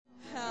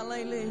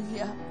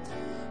Hallelujah.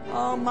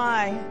 Oh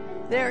my,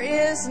 there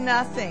is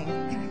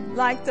nothing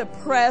like the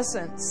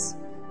presence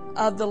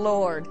of the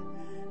Lord.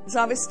 As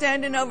I was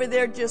standing over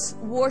there just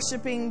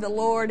worshiping the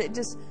Lord, it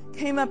just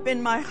came up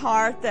in my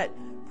heart that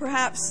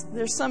perhaps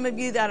there's some of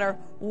you that are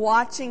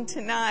watching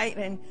tonight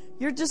and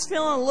you're just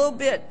feeling a little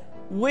bit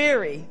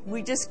weary.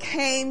 We just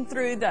came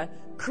through the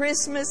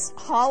Christmas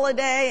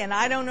holiday and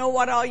I don't know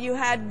what all you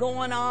had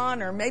going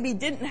on, or maybe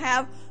didn't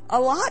have a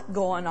lot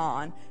going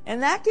on.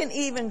 And that can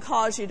even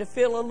cause you to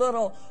feel a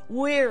little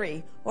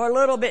weary or a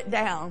little bit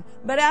down.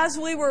 But as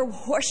we were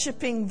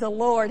worshiping the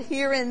Lord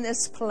here in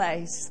this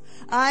place,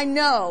 I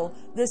know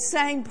the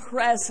same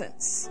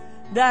presence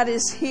that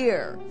is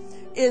here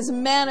is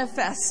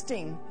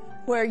manifesting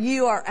where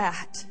you are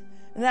at.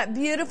 And that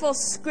beautiful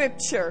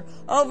scripture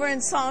over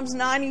in Psalms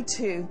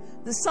 92,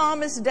 the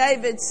psalmist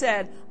David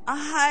said,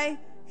 I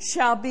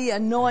shall be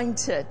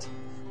anointed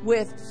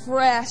with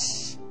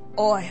fresh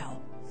oil.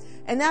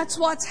 And that's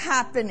what's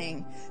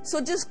happening.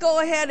 So just go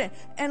ahead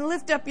and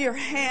lift up your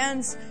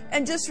hands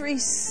and just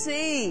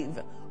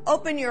receive.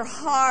 Open your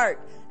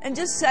heart and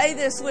just say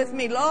this with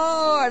me.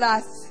 Lord, I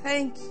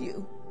thank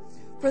you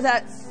for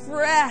that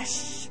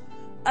fresh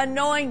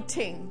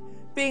anointing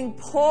being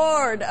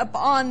poured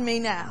upon me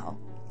now.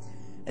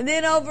 And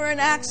then over in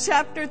Acts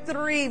chapter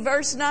 3,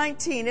 verse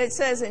 19, it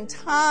says, in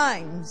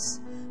times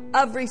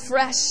of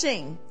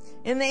refreshing.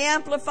 In the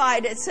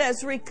Amplified, it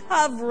says,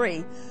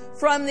 recovery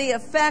from the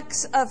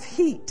effects of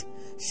heat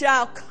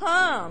shall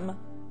come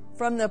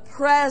from the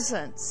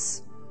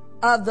presence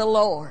of the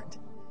Lord.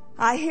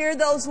 I hear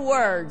those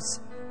words,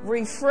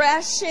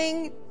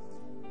 refreshing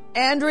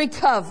and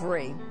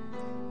recovery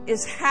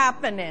is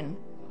happening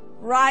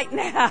right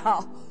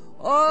now.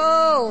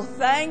 Oh,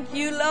 thank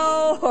you,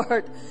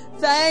 Lord.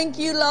 Thank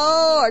you,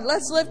 Lord.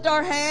 Let's lift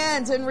our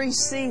hands and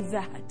receive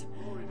that.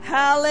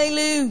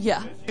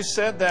 Hallelujah. You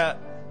said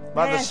that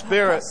by the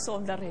Spirit.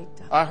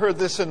 I heard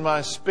this in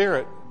my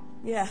spirit.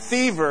 Yes.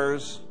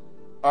 Fevers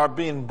are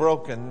being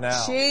broken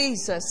now.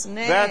 Jesus'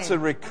 name. That's a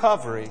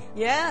recovery.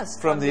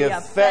 Yes. From the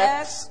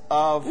effects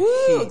of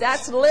heat.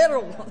 That's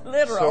literal.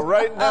 So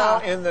right now,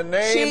 in the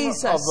name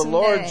of the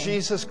Lord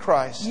Jesus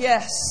Christ.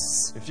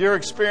 Yes. If you're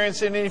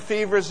experiencing any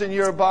fevers in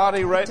your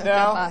body right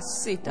now,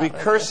 we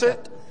curse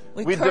it.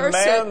 We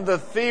demand the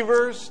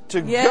fevers to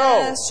go.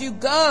 Yes, you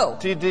go.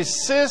 To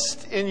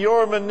desist in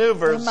your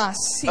maneuvers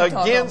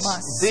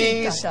against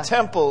these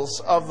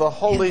temples of the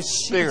Holy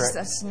Spirit.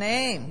 In Jesus'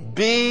 name.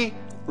 Be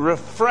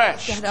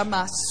refreshed.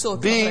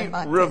 Be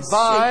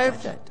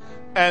revived.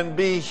 And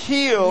be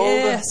healed.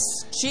 Yes,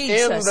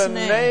 Jesus' in the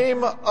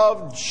name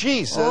of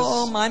Jesus.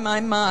 Oh, my.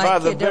 By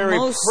the very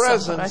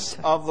presence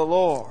of the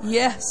Lord.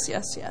 Yes.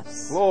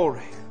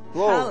 Glory.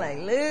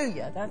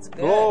 Hallelujah. That's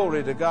good.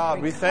 Glory to God.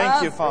 We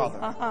thank you, Father.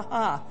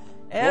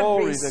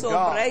 Glory to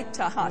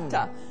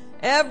God.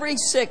 Every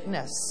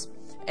sickness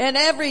and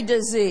every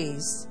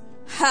disease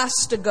has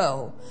to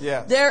go.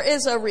 Yes. There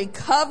is a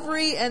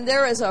recovery and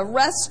there is a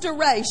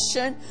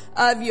restoration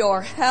of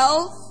your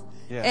health.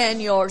 Yes.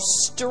 And your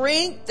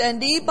strength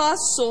and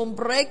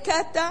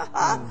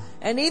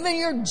and even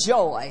your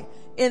joy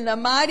in the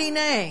mighty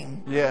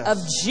name of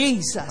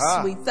Jesus.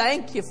 We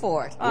thank you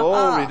for it.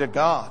 Glory to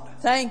God.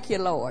 Thank you,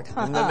 Lord.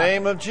 In the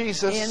name of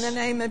Jesus. In the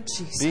name of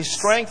Jesus. Be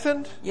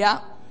strengthened. Yeah.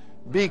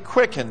 Be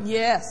quickened.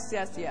 Yes.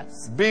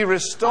 Be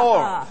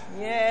restored.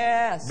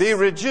 Yes. Be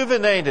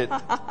rejuvenated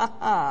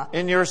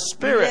in your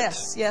spirit.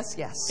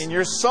 Yes. In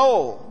your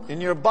soul, in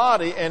your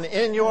body, and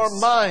in your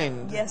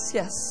mind.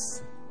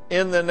 Yes.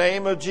 In the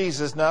name of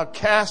Jesus. Now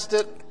cast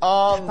it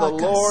on the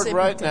Lord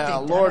right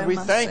now. Lord, we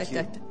thank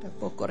you.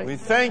 We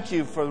thank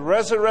you for the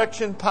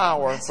resurrection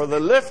power, for the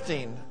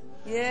lifting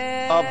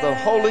of the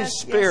Holy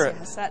Spirit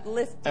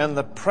and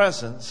the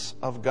presence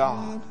of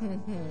God.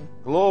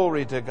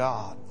 Glory to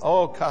God.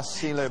 Oh,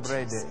 Kasile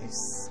Brede.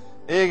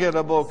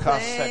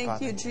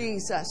 Thank you,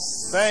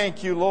 Jesus.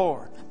 Thank you,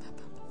 Lord.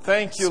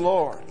 Thank you,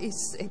 Lord.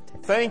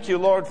 Thank you,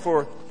 Lord,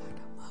 for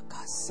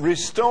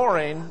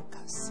restoring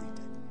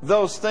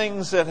those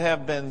things that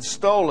have been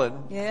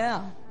stolen.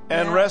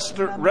 And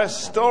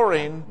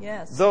restoring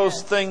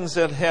those things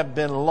that have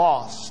been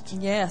lost.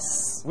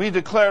 Yes. We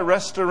declare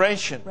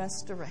restoration.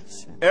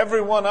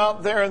 Everyone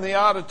out there in the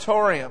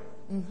auditorium,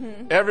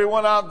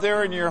 everyone out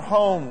there in your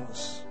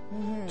homes,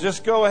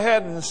 just go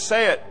ahead and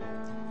say it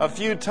a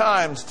few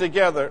times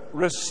together.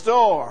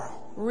 Restore.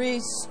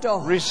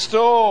 Restore.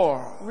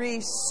 Restore.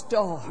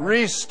 Restore.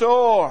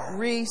 Restore.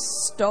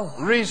 Restore.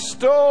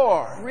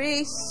 Restore.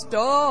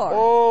 Restore.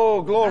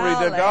 Oh, glory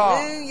to God.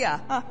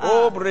 Hallelujah.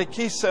 Oh,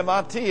 Brekise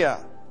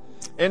Matia.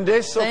 Thank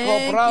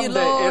you,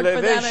 Lord,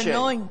 for that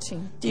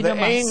anointing. The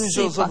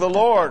angels of the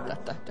Lord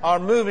are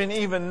moving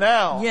even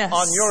now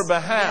on your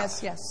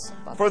behalf. Yes.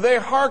 For they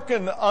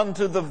hearken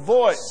unto the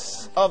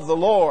voice of the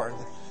Lord,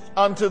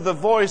 unto the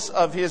voice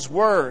of His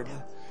word.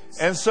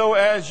 And so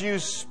as you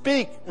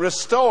speak,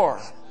 restore,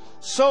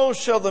 so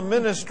shall the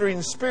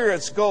ministering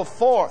spirits go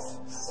forth.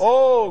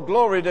 Oh,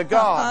 glory to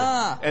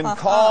God. And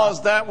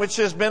cause that which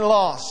has been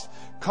lost,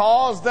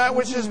 cause that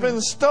which has been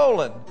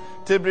stolen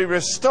to be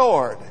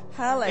restored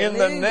Hallelujah. In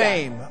the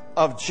name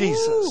of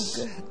Jesus.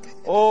 Ooh, good.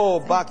 Oh,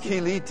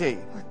 bakilite.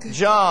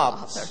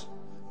 Jobs.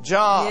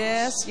 Jobs.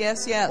 Yes,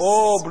 yes, yes.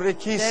 Oh,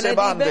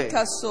 brekisebande.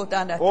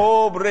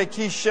 Oh,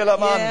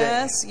 brekishelabande.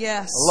 Yes,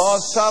 yes. Lo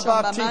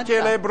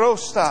sabatike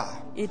lebrosta.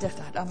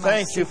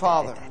 Thank you,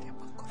 Father,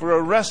 for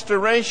a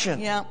restoration,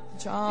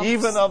 jobs,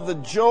 even of the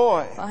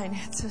joy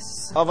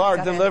finances, of our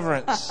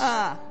deliverance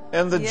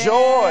and the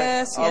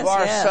joy of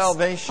our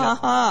salvation.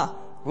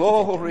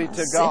 Glory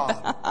to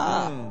God.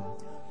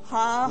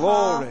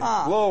 Glory,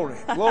 glory,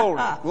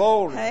 glory,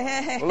 glory.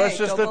 Well, let's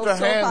just lift our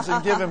hands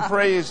and give Him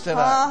praise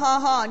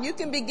tonight. And you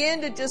can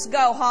begin to just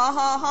go, ha,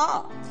 ha,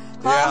 ha.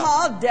 Ha,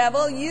 ha,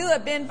 devil, you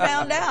have been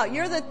found out.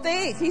 You're the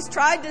thief. He's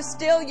tried to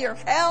steal your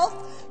health,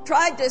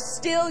 tried to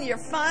steal your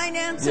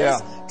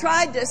finances,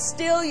 tried to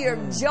steal your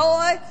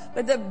joy.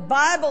 But the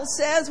Bible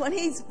says when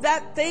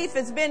that thief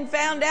has been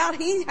found out,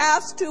 he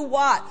has to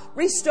what?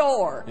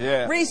 Restore.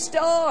 Yeah.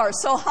 Restore.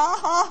 So ha,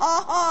 ha,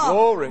 ha, ha.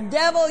 Glory.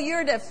 Devil,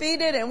 you're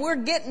defeated, and we're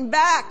getting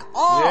back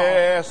all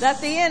that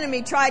the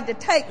enemy tried to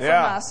take from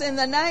us in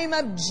the name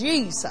of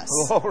Jesus.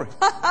 Glory.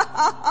 Ha,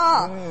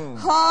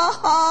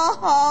 ha,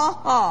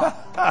 ha, ha.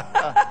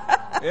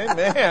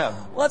 Amen.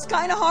 Well, it's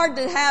kind of hard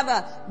to have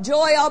a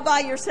joy all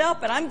by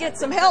yourself, but I'm getting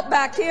some help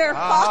back here.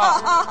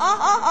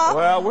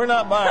 Well, we're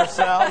not by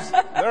ourselves.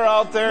 They're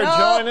out there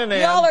joining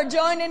in. Y'all are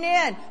joining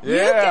in. You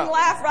can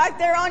laugh right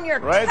there on your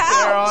couch. Right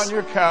there on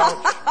your couch.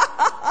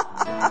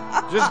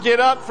 Just get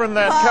up from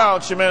that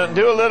couch a minute and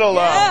do a little,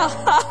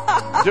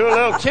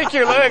 kick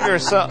your leg or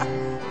something.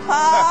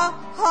 Ha,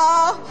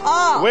 ha,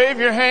 ha. Wave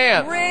your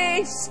hand.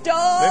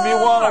 Restore. Maybe you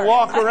want to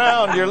walk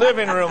around your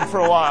living room for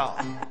a while.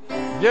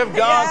 Give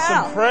God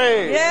some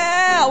praise.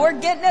 Yeah, we're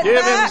getting it back.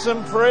 Give Him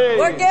some praise.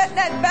 We're getting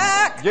it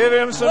back. Give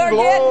Him some glory.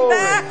 We're getting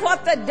back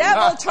what the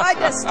devil tried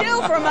to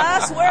steal from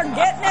us. We're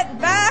getting it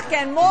back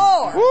and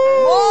more. Woo!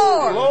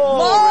 More.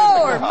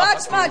 Glory more.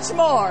 Much, much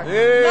more.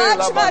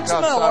 Much, much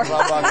more.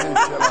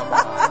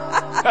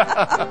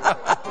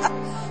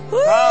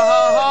 Ha,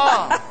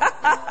 ha,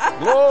 ha.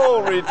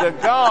 Glory to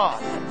God.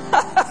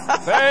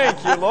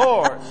 Thank you,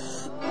 Lord.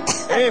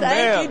 Amen.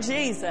 Thank you,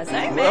 Jesus.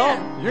 Amen. Well,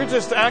 you're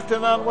just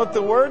acting on what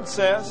the Word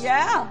says.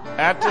 Yeah.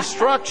 At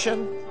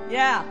destruction.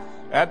 Yeah.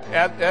 At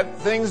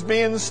things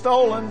being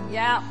stolen.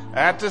 Yeah.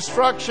 At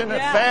destruction,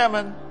 at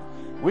famine,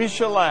 we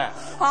shall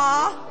laugh.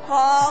 Ha,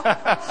 ha,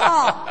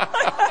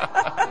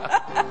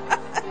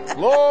 ha.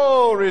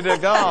 Glory to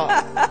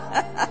God.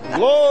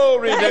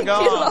 Glory to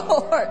God. Thank you,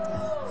 Lord.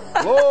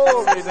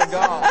 Glory to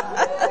God.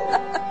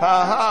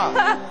 Ha ha.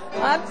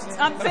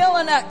 I'm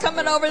feeling that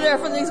coming over there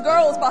from these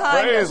girls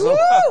behind Praise us. Woo!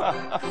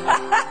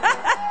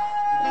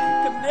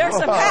 There's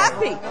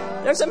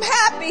some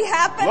happy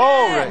happening.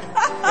 Glory.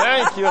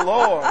 Thank you,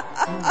 Lord.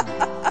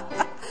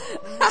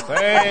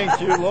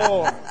 Thank you,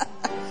 Lord.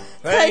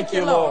 Thank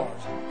you, Lord.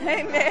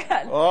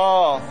 Amen.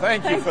 Oh,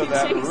 thank you for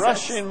that Jesus.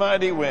 rushing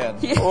mighty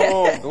wind. Yes.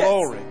 Oh,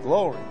 glory,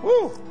 glory.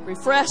 Woo.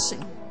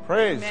 Refreshing.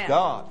 Praise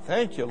God.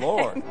 Thank you,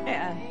 Lord.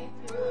 Amen.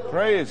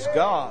 Praise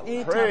God.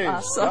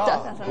 Praise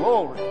God.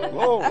 Glory,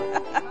 glory.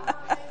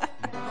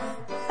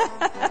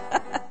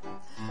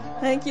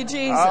 Thank you,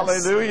 Jesus.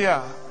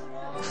 Hallelujah.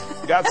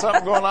 Got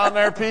something going on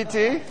there,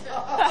 PT?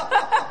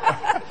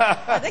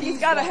 I think he's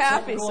got a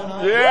happy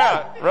song.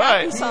 Yeah,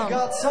 right. He's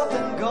got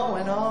something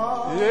going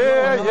on.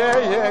 Yeah.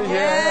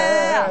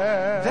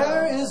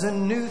 There is a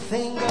new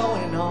thing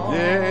going on.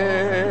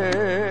 Yeah.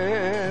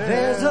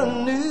 There's a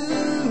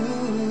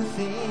new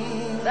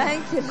thing.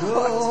 Thank you,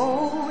 Lord.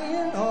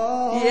 Going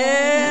on.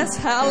 Yes,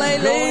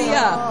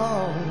 hallelujah.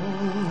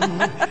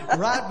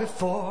 Right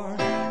before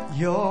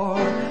your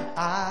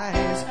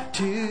eyes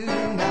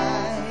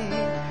tonight.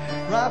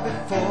 Right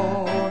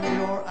before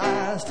your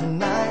eyes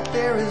tonight.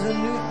 There is a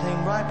new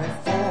thing right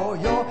before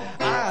your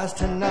eyes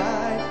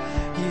tonight.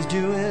 He's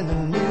doing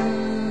a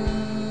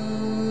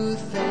new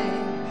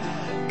thing.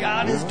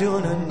 God is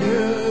doing a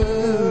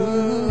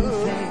new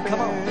thing.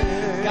 Come on.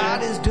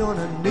 God is doing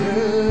a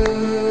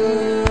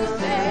new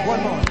thing.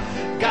 One more.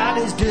 God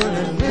is doing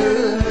a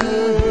new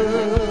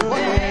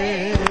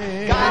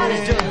thing. God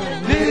is doing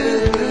a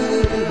new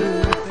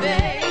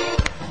thing.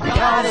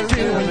 God is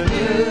doing a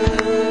new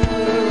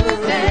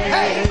thing.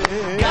 Hey,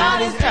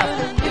 God is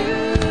after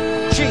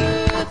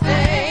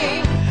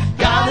thing.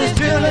 God is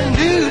doing a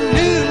new,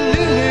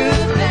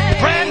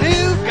 brand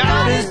new.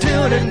 God is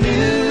doing a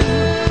new.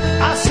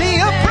 I see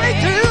a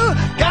breakthrough.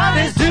 God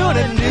is doing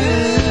a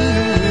new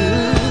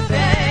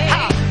thing.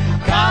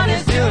 God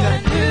is doing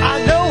a new.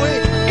 I know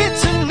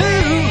it's a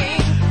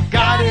new.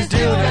 God is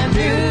doing a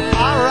new.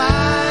 All right.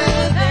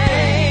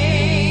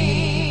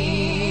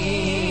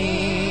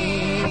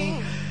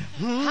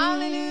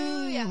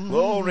 Hallelujah.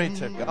 Glory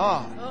to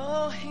God.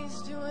 Oh,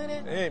 he's doing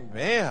it.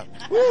 Amen.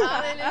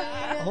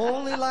 Hallelujah.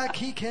 Only like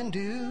He can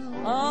do.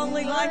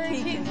 Only like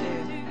He can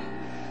do.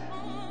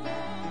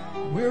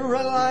 We're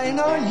relying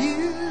on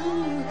you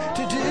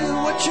to do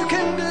what you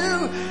can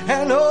do,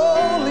 and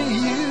only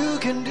you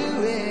can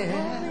do it.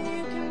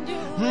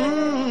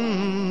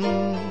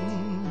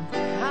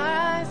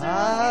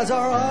 Eyes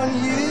are on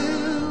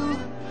you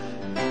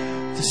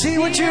to see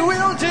what you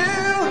will do.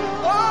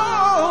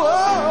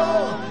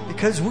 Oh,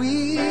 because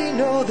we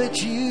know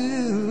that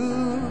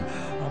you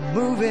are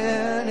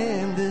moving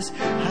in this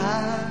hour.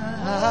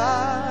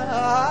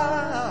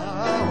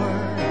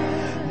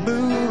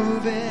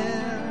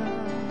 Moving.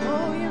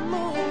 Oh, you're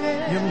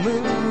moving. You're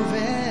moving.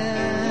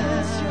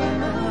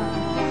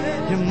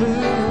 You're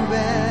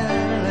moving.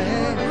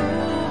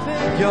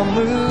 You're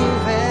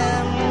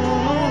moving.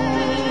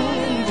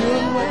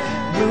 Doing what?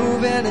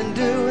 Moving and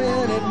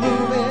doing and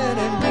moving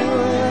and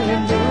doing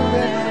and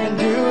moving and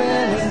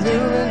doing and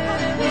moving.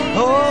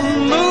 Oh,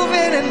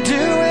 moving and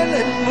doing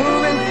and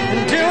moving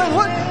and doing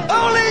what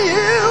only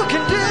you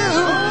can do.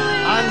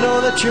 I know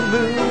that you're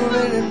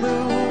moving and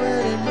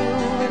moving and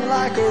moving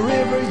like a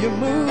river. You're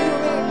moving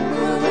and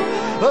moving.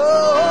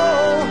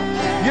 Oh,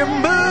 you're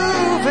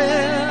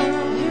moving,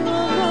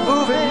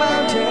 moving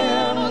mountains.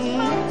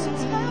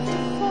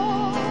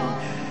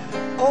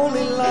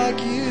 Only like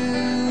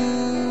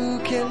you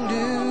can do.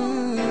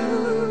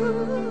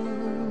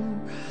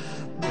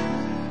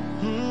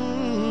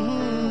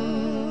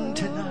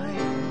 Tonight,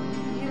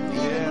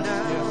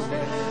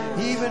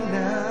 even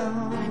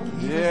now.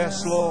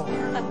 Yes, Lord.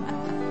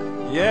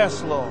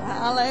 Yes, Lord.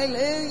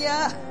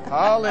 Hallelujah.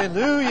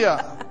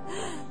 Hallelujah.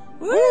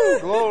 Woo,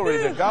 glory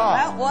to God.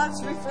 That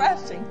was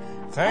refreshing.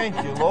 Thank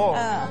you, Lord.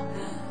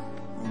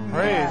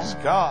 Praise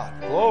God.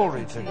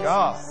 Glory to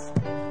God.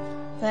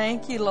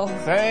 Thank you, Lord.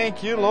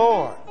 Thank you,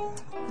 Lord.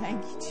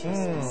 Thank you,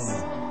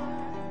 Jesus.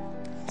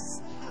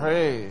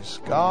 Praise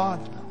God.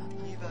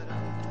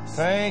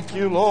 Thank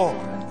you, Lord.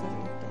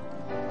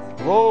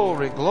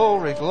 Glory,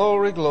 glory,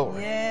 glory,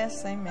 glory.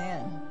 Yes,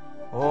 amen.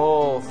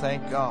 Oh,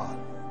 thank God.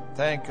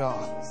 Thank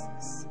God.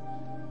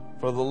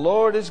 For the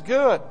Lord is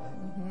good,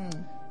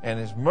 and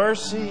His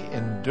mercy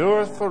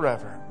endureth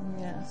forever.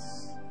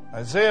 Yes.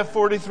 Isaiah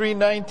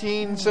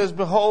 43:19 says,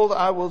 Behold,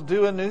 I will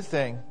do a new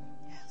thing.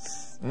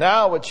 Yes.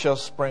 Now it shall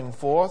spring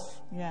forth.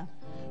 Yeah.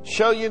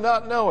 Shall you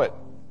not know it?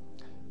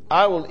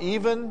 I will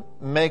even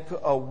make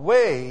a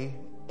way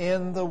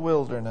in the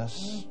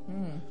wilderness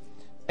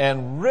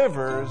and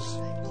rivers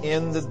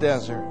in the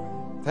desert.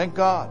 Thank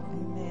God.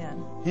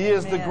 Amen. He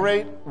is the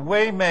great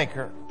way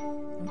maker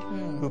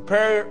who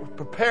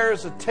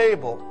prepares a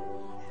table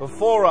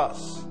before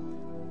us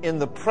in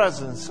the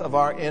presence of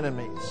our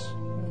enemies.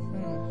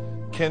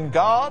 Can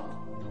God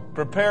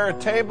prepare a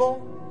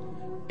table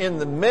in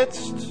the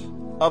midst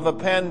of a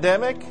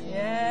pandemic?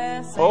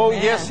 Yes. Oh,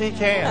 amen. yes, He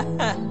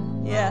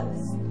can. Yes.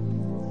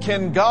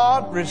 Can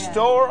God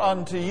restore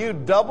unto you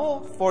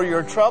double for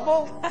your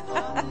trouble?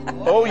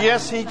 Oh,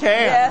 yes, He can.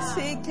 Yes,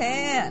 He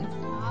can.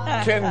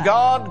 Can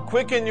God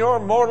quicken your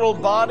mortal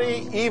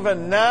body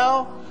even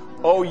now?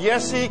 Oh,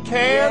 yes, He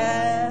can.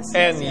 Yes,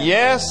 and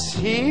yes,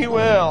 He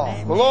will.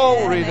 Amen.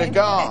 Glory to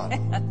God.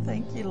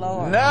 Thank you,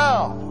 Lord.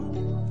 Now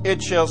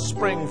it shall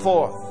spring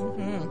forth.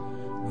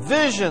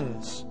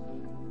 Visions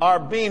are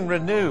being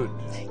renewed.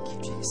 Thank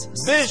you,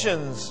 Jesus.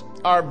 Visions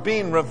are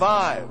being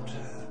revived.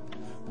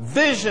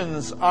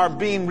 Visions are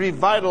being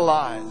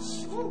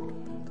revitalized.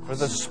 For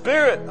the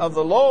Spirit of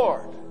the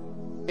Lord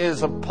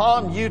is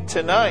upon you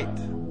tonight.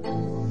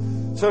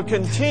 So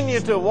continue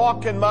to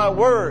walk in my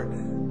word.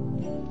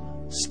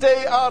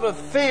 Stay out of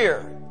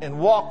fear and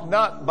walk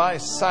not by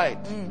sight.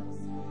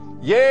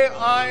 Yea,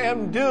 I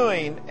am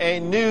doing a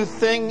new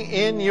thing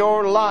in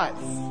your life.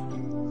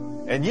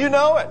 And you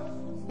know it.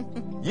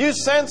 You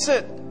sense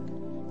it.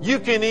 You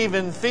can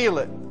even feel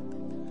it.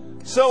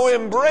 So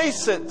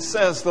embrace it,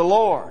 says the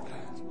Lord,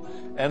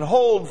 and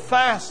hold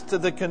fast to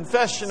the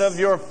confession of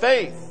your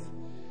faith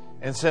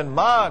and say,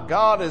 my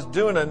God is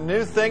doing a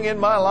new thing in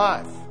my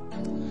life.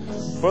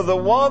 For the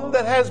one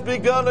that has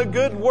begun a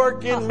good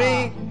work in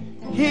me,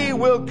 He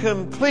will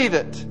complete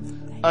it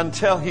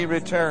until He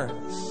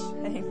returns.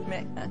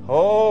 Amen.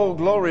 Oh,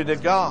 glory to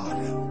God.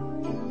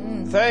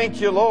 Thank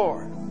you,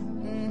 Lord.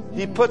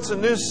 He puts a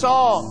new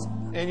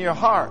song in your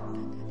heart,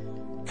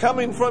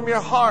 coming from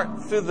your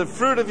heart through the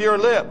fruit of your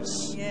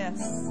lips. Yes.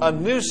 A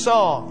new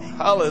song.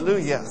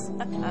 Hallelujah.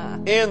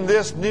 In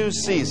this new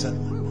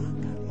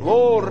season.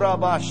 Glory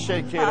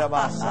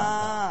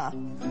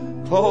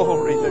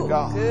to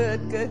God.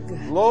 Good, good,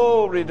 good.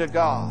 Glory to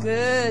God.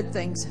 Good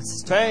things in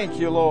store. Thank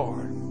you,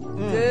 Lord.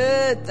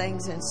 Good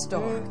things in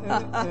store.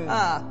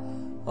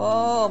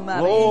 Oh,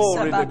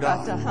 Glory to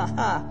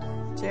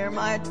God.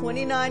 Jeremiah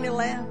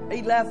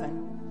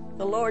 29:11.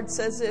 The Lord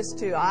says this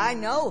too. I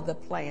know the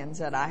plans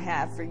that I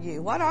have for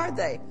you. What are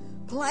they?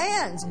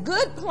 Plans,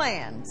 good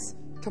plans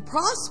to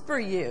prosper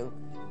you,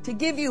 to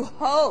give you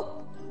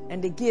hope,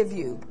 and to give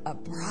you a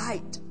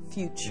bright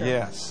future.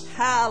 Yes.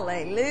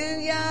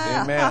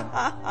 Hallelujah. Amen.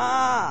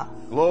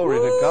 Glory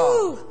to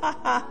God.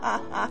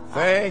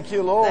 Thank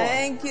you, Lord.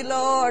 Thank you,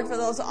 Lord, for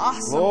those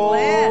awesome Glory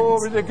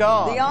plans. to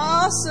God. The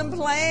awesome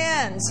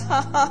plans.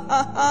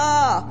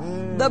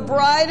 The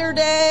brighter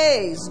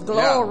days.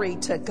 Glory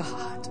to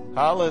God.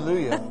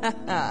 Hallelujah.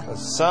 The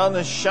sun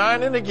is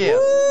shining again.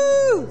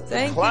 Woo!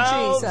 Thank you,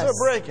 Clouds Jesus. are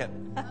breaking.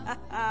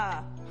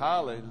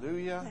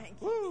 Hallelujah. Thank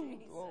you, Jesus.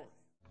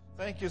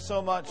 Thank you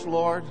so much,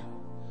 Lord,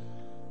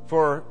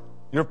 for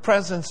your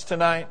presence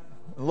tonight.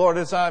 Lord,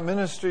 as I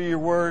minister your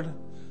word,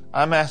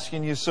 I'm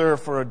asking you, sir,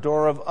 for a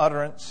door of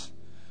utterance.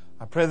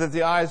 I pray that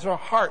the eyes of our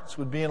hearts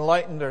would be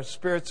enlightened, our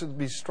spirits would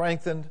be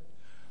strengthened,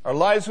 our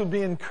lives would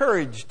be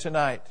encouraged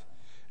tonight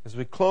as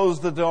we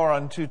close the door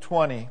on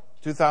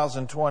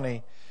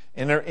 2020,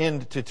 enter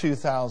into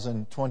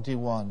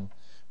 2021.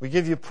 We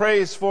give you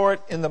praise for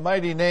it in the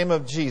mighty name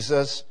of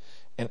Jesus.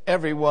 And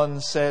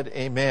everyone said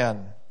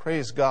amen.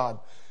 Praise God.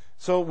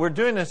 So we're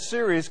doing a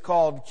series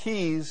called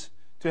Keys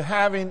to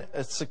Having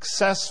a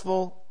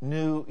Successful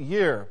New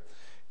Year.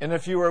 And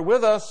if you were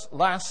with us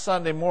last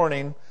Sunday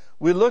morning,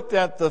 we looked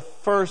at the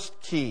first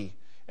key.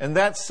 And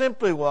that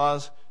simply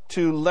was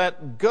to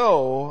let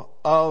go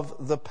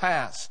of the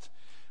past.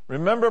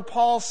 Remember,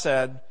 Paul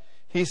said,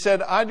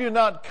 I do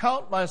not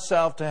count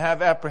myself to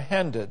have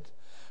apprehended,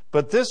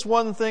 but this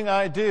one thing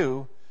I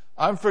do,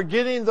 I'm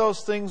forgetting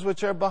those things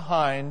which are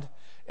behind,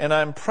 and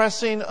I'm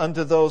pressing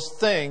unto those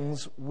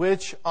things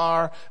which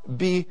are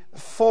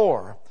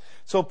before.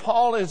 So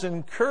Paul is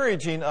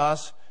encouraging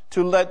us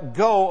to let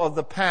go of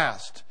the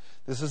past.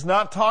 This is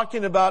not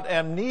talking about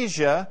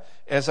amnesia,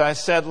 as I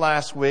said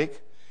last week.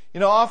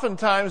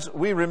 Oftentimes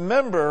we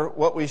remember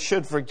what we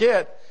should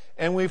forget,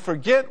 and we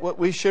forget what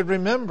we should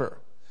remember.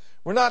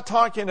 We're not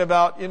talking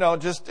about,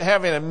 just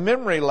having a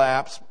memory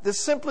lapse.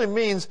 This simply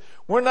means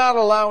we're not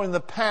allowing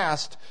the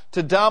past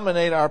to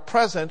dominate our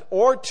present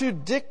or to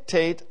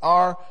dictate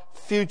our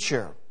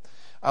future.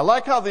 I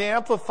like how the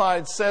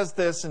Amplified says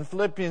this in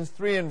Philippians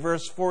 3 and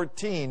verse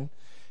 14.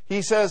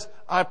 He says,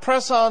 I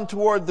press on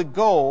toward the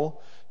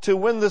goal to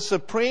win the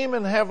supreme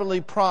and heavenly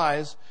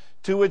prize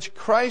to which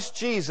Christ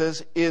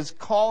Jesus is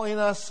calling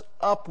us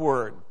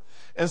upward.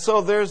 And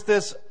so there's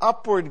this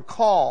upward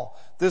call,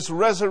 this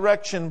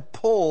resurrection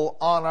pull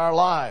on our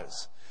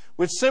lives,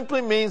 which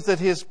simply means that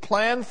His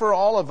plan for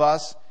all of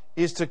us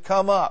is to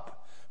come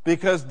up,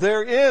 because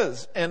there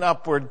is an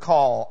upward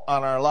call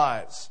on our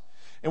lives.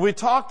 And we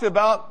talked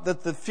about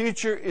that the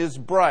future is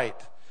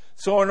bright.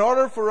 So in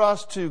order for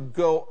us to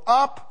go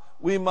up,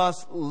 we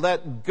must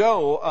let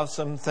go of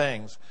some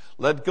things.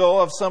 Let go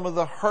of some of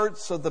the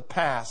hurts of the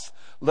past.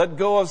 Let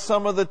go of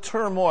some of the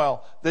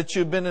turmoil that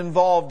you've been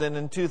involved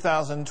in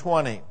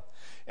 2020.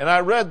 And I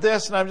read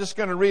this, and I'm just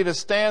going to read a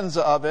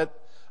stanza of it.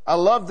 I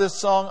love this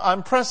song.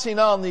 I'm pressing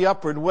on the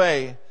upward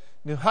way.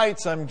 New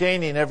heights I'm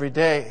gaining every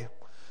day.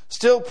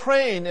 Still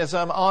praying as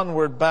I'm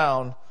onward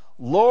bound.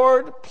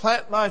 Lord,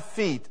 plant my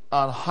feet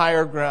on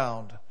higher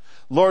ground.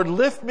 Lord,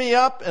 lift me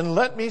up and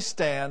let me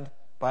stand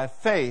by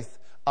faith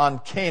on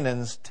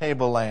Canaan's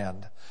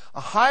tableland.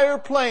 A higher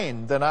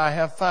plane than I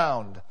have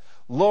found.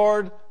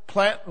 Lord,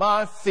 plant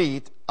my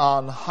feet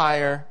on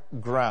higher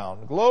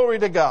ground. Glory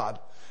to God.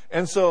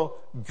 And so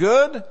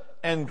good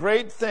and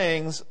great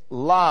things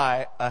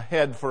lie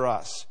ahead for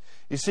us.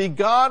 You see,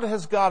 God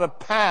has got a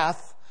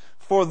path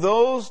for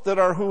those that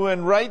are who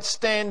in right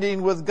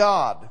standing with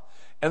God.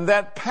 And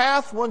that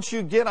path, once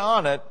you get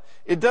on it,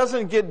 it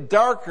doesn't get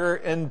darker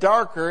and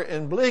darker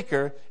and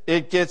bleaker.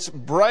 It gets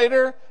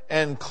brighter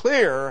and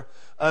clearer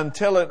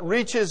until it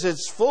reaches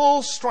its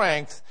full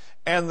strength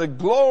and the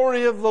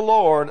glory of the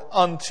Lord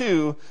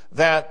unto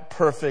that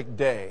perfect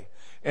day.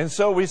 And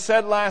so we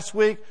said last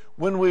week,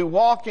 when we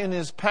walk in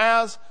His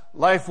paths,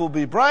 life will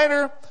be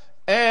brighter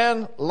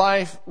and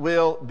life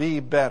will be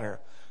better.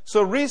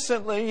 So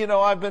recently,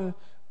 I've been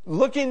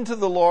looking to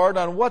the Lord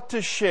on what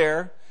to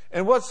share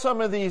and what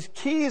some of these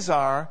keys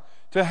are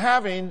to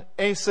having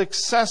a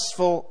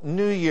successful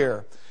new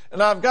year.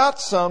 And I've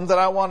got some that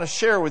I want to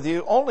share with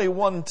you, only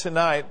one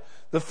tonight.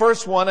 The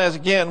first one, as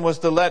again, was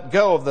to let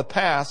go of the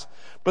past.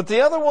 But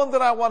the other one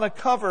that I want to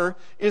cover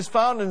is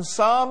found in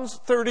Psalms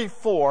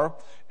 34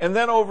 and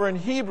then over in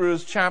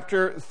Hebrews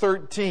chapter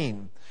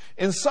 13.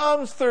 In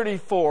Psalms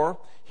 34,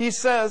 he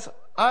says,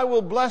 I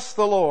will bless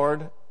the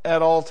Lord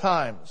at all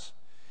times.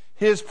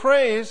 His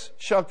praise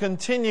shall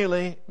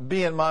continually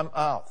be in my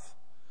mouth.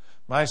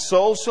 My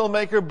soul shall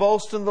make her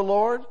boast in the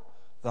Lord.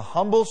 The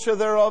humble shall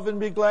thereof and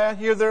be glad.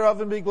 Hear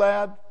thereof and be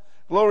glad.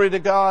 Glory to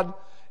God.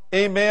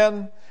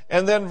 Amen.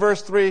 And then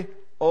verse 3,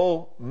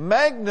 Oh,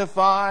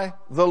 magnify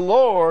the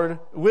Lord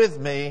with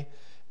me,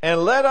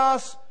 and let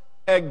us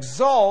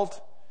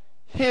exalt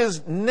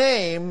His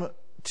name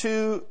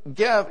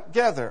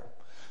together.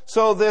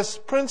 So this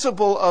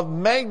principle of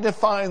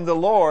magnifying the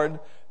Lord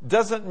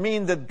doesn't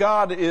mean that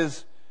God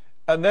is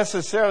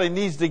necessarily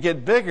needs to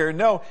get bigger.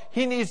 No,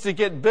 He needs to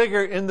get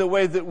bigger in the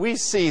way that we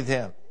see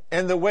Him,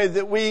 and the way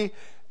that we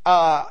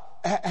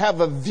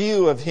have a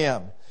view of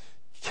Him.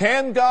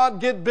 Can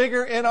God get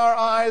bigger in our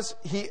eyes?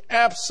 He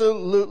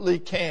absolutely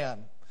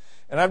can.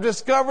 And I've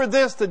discovered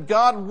this, that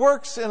God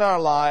works in our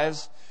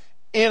lives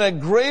in a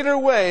greater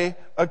way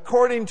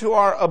according to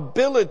our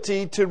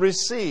ability to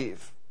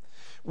receive.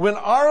 When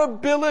our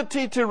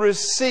ability to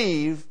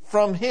receive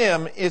from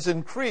Him is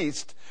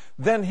increased,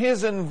 then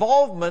His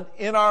involvement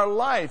in our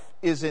life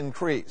is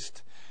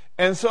increased.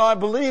 And so I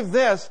believe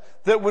this,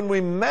 that when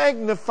we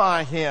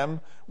magnify Him,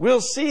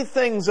 we'll see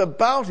things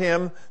about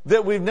Him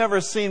that we've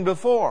never seen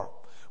before.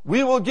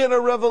 We will get a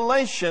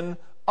revelation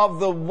of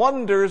the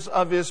wonders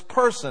of His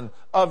person,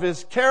 of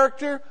His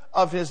character,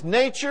 of His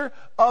nature,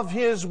 of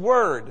His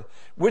Word,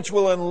 which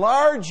will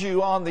enlarge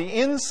you on the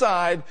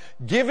inside,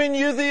 giving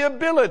you the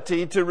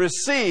ability to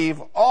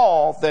receive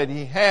all that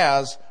He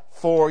has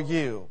for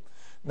you.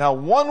 Now,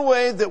 one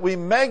way that we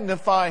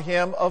magnify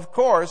Him, of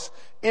course,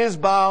 is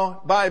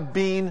by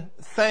being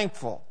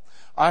thankful.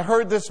 I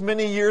heard this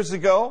many years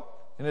ago,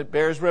 and it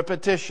bears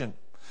repetition,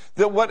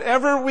 that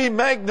whatever we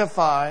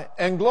magnify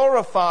and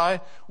glorify,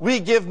 we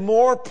give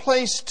more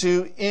place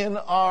to in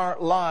our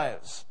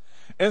lives.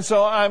 And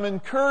so I'm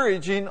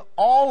encouraging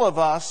all of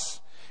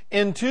us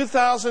in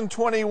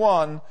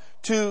 2021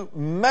 to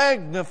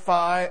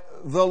magnify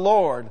the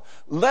Lord.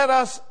 Let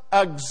us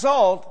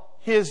exalt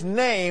His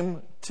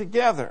name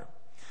together.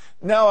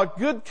 Now, a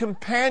good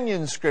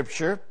companion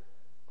scripture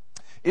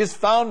is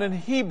found in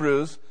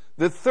Hebrews,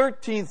 the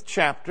 13th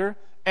chapter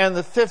and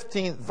the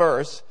 15th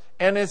verse,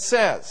 and it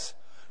says,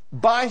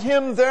 "By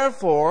Him,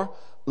 therefore,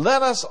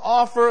 let us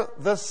offer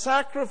the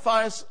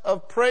sacrifice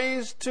of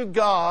praise to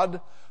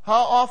God."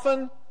 How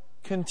often?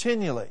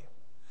 Continually.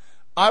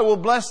 "I will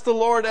bless the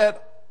Lord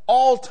at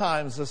all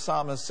times," the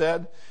psalmist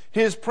said.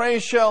 "His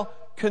praise shall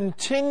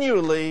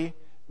continually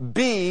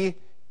be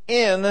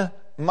in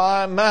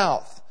my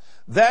mouth."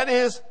 That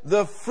is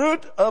the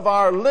fruit of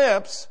our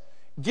lips,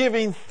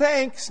 giving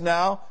thanks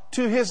now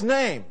to His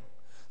name.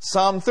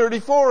 Psalm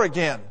 34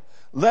 again.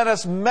 Let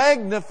us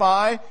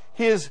magnify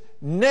His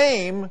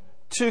name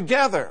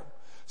together.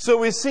 So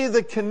we see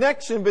the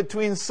connection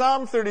between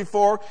Psalm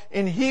 34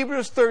 and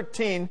Hebrews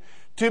 13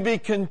 to be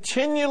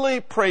continually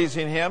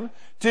praising Him,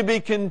 to be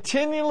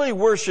continually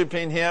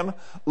worshiping Him.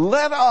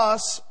 Let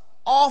us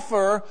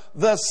offer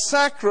the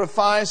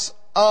sacrifice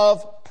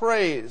of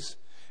praise.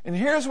 And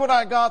here's what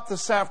I got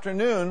this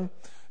afternoon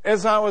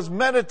as I was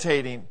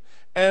meditating.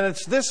 And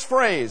it's this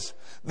phrase,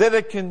 that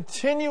a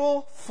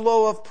continual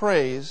flow of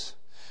praise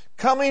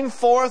coming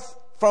forth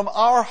from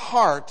our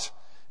heart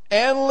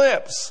and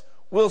lips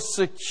will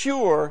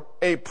secure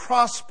a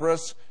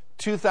prosperous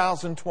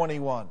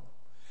 2021.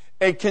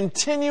 A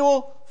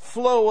continual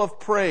flow of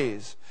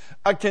praise.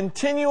 A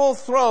continual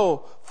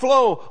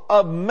flow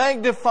of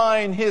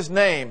magnifying His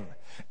name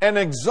and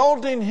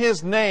exalting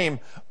His name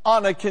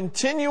on a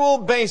continual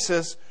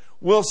basis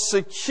will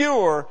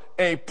secure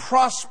a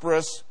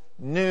prosperous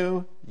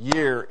new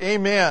year.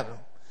 Amen.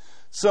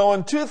 So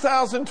in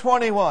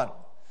 2021,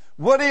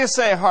 what do you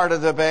say, Heart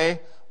of the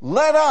Bay?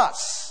 Let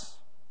us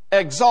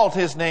exalt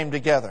His name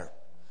together.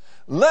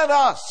 Let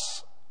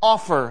us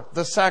offer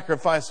the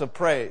sacrifice of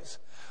praise.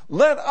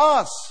 Let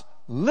us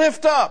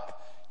lift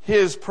up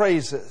His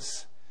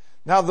praises.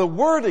 Now, the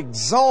word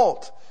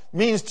exalt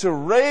means to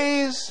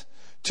raise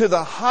to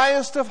the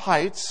highest of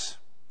heights.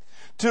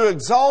 To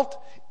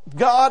exalt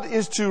God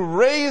is to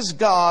raise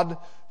God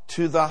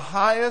to the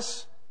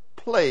highest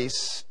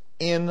place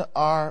in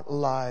our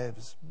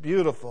lives.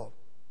 Beautiful.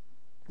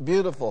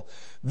 Beautiful.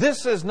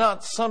 This is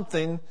not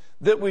something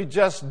that we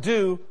just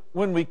do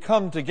when we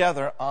come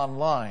together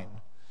online.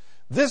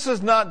 This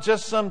is not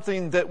just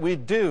something that we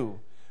do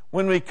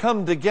when we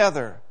come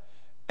together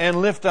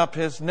and lift up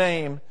His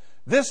name.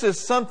 This is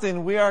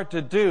something we are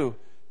to do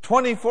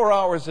 24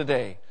 hours a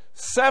day,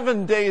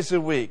 7 days a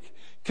week,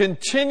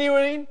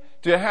 continuing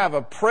to have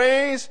a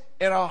praise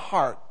in our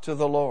heart to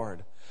the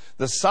Lord.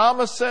 The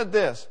psalmist said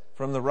this,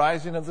 from the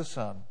rising of the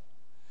sun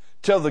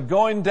till the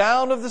going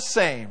down of the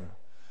same,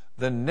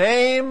 the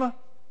name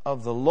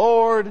of the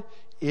Lord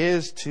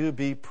is to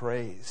be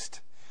praised.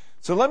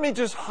 So let me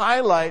just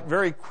highlight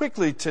very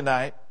quickly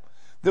tonight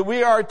that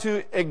we are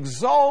to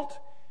exalt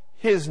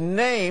His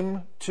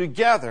name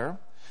together,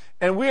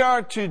 and we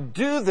are to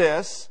do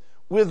this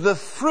with the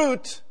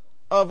fruit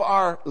of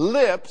our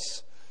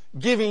lips,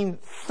 giving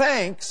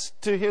thanks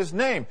to His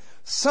name.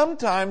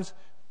 Sometimes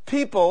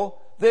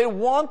people, they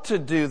want to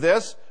do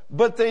this,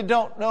 but they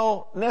don't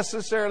know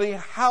necessarily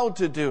how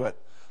to do it.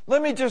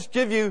 Let me just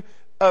give you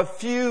a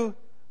few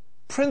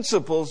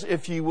principles,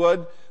 if you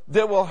would,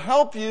 that will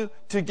help you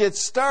to get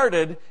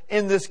started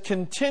in this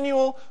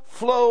continual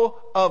flow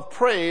of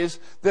praise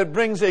that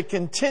brings a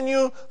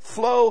continual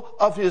flow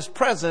of His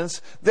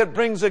presence, that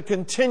brings a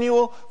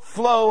continual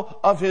flow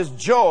of His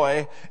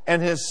joy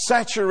and His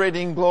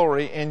saturating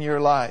glory in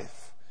your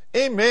life.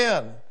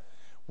 Amen.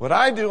 What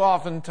I do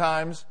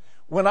oftentimes,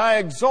 when I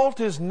exalt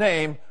His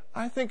name,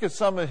 I think of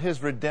some of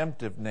His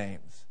redemptive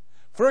names.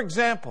 For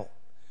example,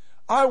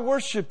 I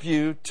worship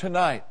You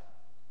tonight,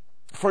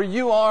 for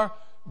You are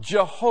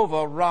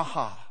Jehovah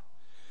Raha.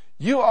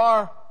 You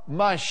are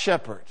my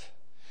shepherd.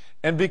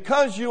 And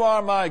because You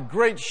are my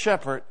great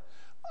shepherd,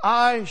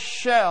 I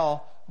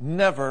shall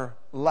never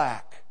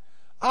lack.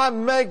 I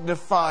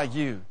magnify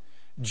You.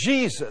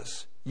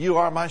 Jesus, You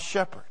are my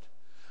shepherd.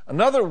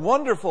 Another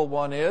wonderful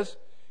one is,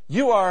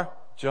 You are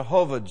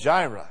Jehovah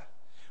Jireh,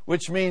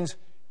 which means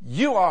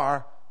You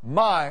are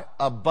my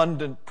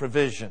abundant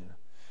provision.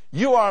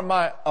 You are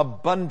my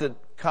abundant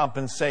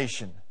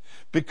compensation.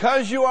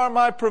 Because You are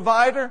my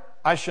provider,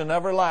 I shall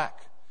never lack.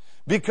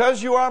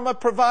 Because You are my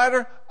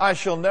provider, I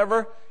shall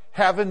never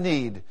have a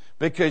need,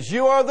 because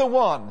you are the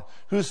one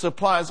who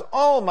supplies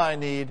all my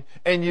need,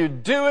 and you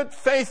do it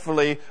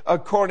faithfully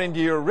according to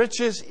your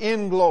riches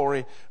in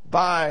glory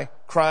by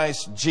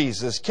Christ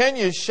Jesus. Can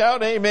you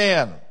shout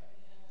amen?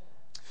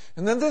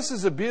 And then this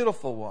is a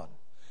beautiful one.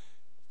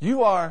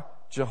 You are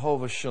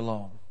Jehovah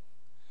Shalom.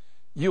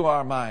 You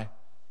are my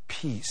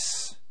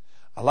peace.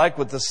 I like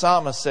what the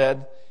psalmist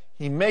said.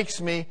 He makes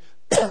me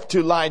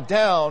to lie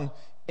down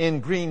in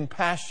green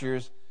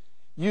pastures.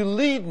 You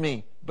lead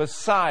me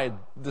beside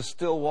the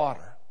still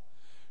water.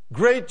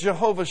 Great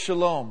Jehovah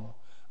Shalom,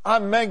 I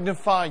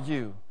magnify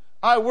you.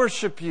 I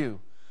worship you.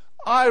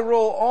 I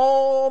roll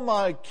all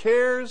my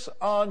cares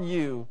on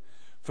you,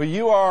 for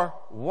you are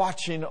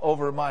watching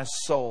over my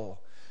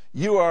soul.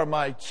 You are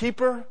my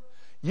keeper.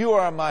 You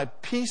are my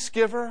peace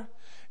giver.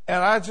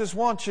 And I just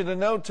want you to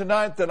know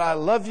tonight that I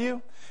love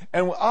you.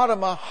 And out of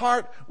my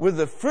heart, with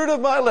the fruit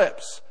of my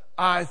lips,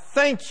 I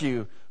thank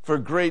you for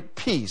great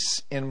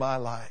peace in my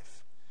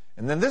life.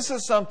 And then this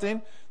is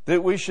something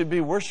that we should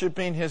be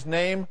worshiping His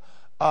name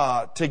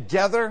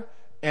together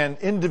and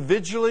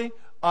individually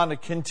on a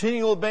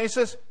continual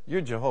basis.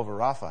 You're Jehovah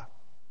Rapha.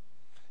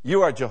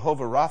 You are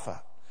Jehovah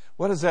Rapha.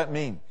 What does that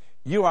mean?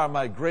 You are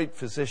my great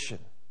physician.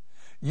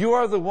 You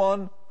are the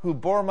one who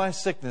bore my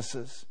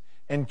sicknesses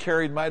and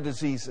carried my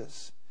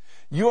diseases.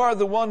 You are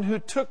the one who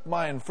took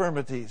my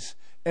infirmities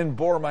and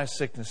bore my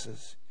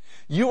sicknesses.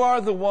 You are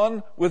the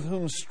one with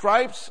whom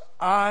stripes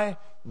I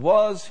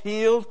was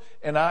healed,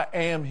 and I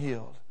am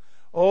healed.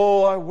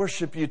 Oh, I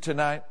worship you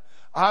tonight.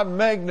 I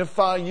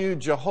magnify you,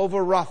 Jehovah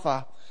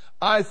Rapha.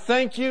 I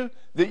thank you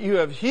that you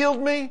have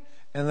healed me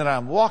and that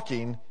I'm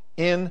walking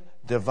in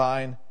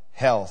divine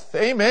health.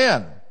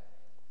 Amen.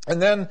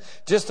 And then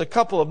just a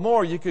couple of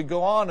more. You could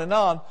go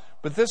on,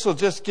 but this will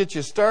just get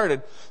you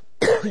started.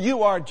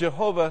 You are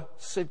Jehovah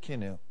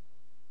Sidkenu,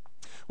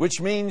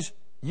 which means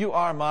you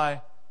are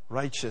my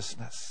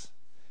righteousness.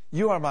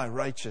 You are my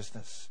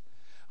righteousness.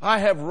 I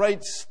have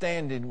right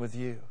standing with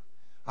you.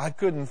 I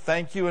couldn't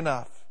thank you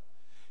enough.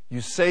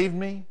 You saved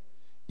me,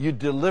 you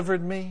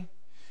delivered me,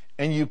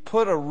 and you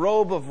put a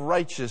robe of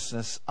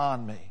righteousness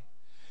on me.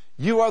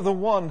 You are the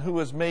one who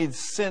has made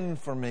sin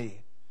for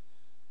me,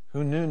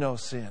 who knew no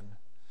sin,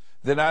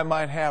 that I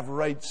might have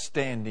right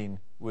standing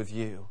with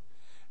you.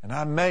 And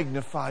I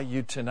magnify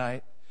you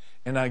tonight,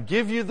 and I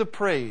give you the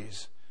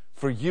praise,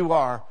 for you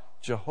are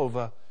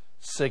Jehovah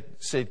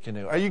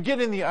Sidkenu. Are you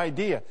getting the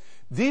idea?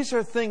 These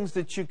are things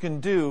that you can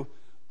do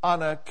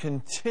on a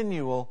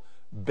continual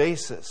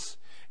basis.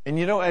 And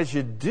you know, as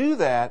you do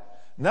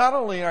that, not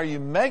only are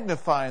you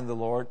magnifying the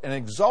Lord and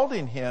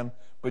exalting Him,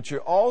 but you're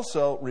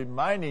also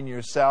reminding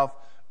yourself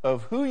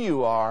of who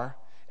you are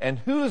and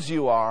whose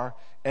you are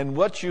and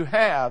what you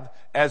have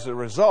as a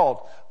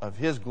result of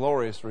His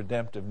glorious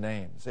redemptive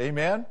names.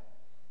 Amen?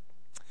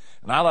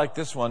 And I like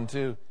this one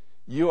too.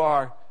 You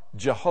are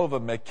Jehovah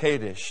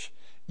Mekadesh.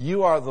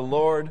 You are the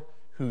Lord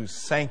who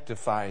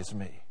sanctifies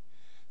me.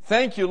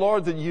 Thank you,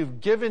 Lord, that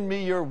you've given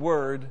me your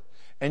word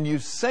and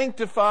you've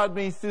sanctified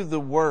me through the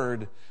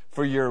word,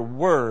 for your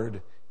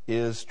word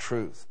is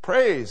truth.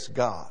 Praise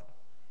God.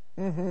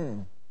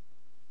 And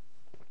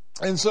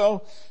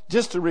so,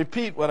 just to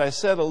repeat what I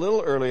said a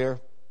little earlier,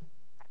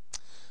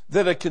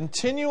 that a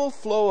continual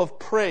flow of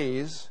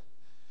praise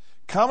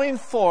coming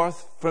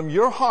forth from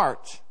your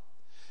heart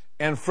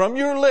and from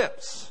your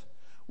lips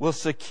will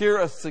secure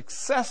a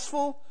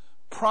successful,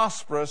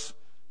 prosperous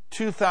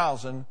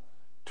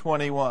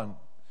 2021.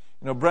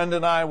 You know, Brenda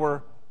and I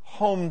were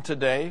home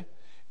today,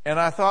 and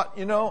I thought,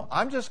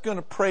 I'm just going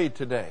to pray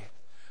today.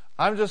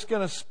 I'm just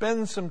going to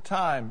spend some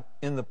time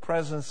in the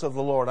presence of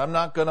the Lord. I'm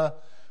not going to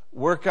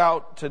work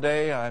out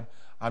today.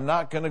 I'm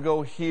not going to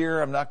go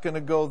here. I'm not going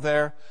to go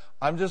there.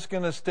 I'm just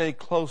going to stay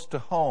close to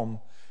home.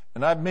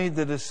 And I've made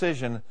the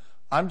decision,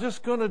 I'm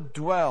just going to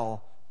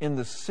dwell in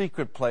the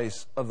secret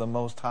place of the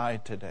Most High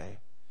today.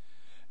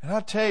 And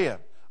I'll tell you,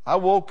 I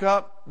woke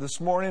up this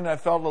morning, I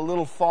felt a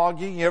little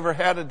foggy. You ever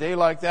had a day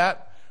like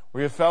that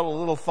where you felt a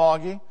little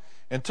foggy?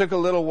 It took a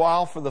little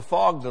while for the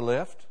fog to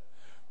lift.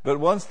 But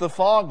once the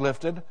fog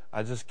lifted,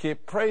 I just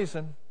kept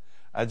praising.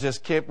 I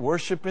just kept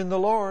worshiping the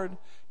Lord,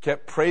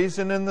 kept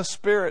praising in the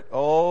Spirit.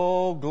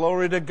 Oh,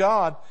 glory to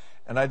God.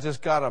 And I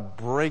just got a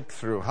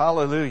breakthrough.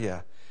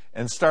 Hallelujah.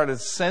 And started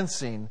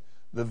sensing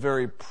the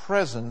very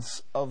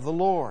presence of the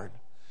Lord.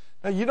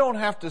 Now, you don't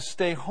have to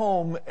stay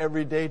home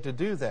every day to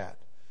do that.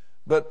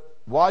 But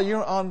while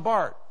you're on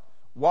BART,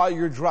 while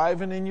you're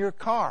driving in your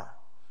car,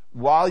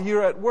 while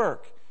you're at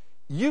work,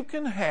 you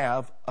can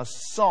have a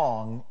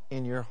song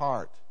in your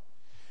heart.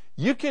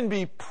 You can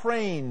be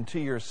praying to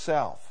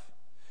yourself.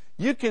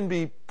 You can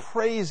be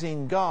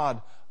praising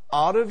God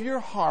out of your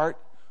heart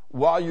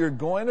while you're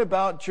going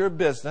about your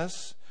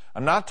business.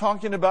 I'm not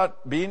talking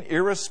about being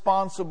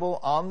irresponsible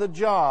on the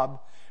job.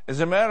 As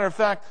a matter of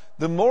fact,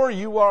 the more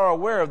you are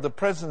aware of the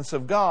presence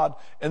of God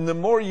and the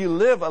more you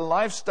live a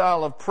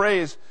lifestyle of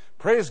praise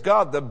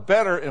God, the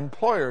better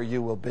employer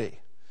you will be.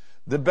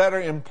 The better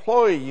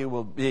employee you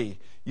will be.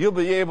 You'll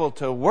be able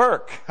to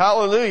work,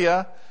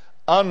 hallelujah,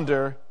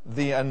 under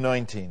the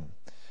anointing.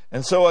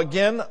 And so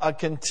again, a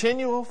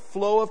continual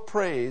flow of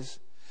praise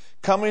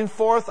coming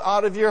forth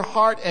out of your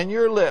heart and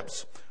your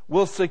lips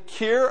will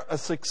secure a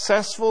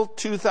successful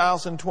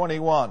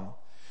 2021.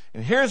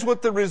 And here's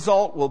what the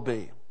result will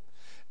be.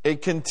 A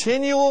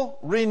continual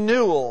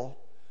renewal,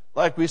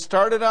 like we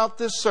started out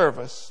this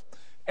service,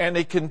 and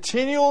a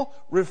continual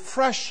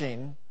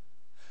refreshing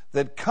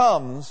that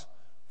comes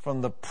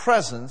from the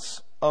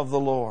presence of the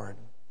Lord.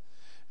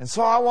 And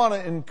so I want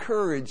to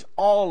encourage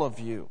all of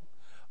you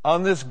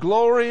on this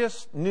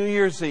glorious New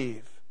Year's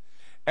Eve,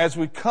 as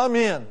we come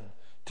in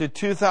to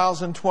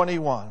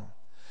 2021,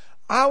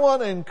 I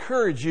want to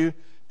encourage you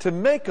to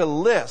make a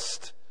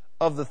list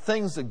of the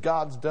things that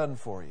God's done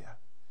for you.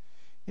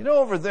 You know,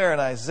 over there in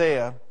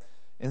Isaiah,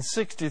 in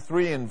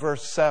 63 and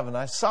verse 7,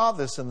 I saw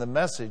this in the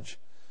Message.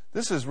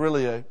 This is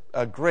really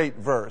a great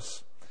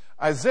verse.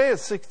 Isaiah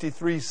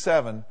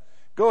 63:7.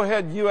 Go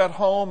ahead, you at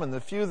home, and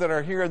the few that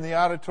are here in the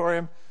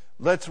auditorium,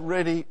 let's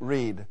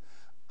read.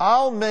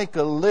 I'll make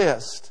a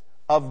list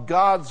of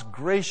God's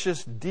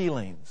gracious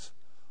dealings.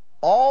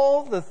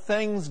 All the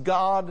things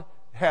God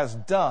has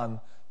done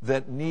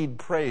that need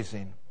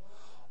praising.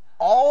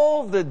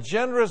 All the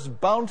generous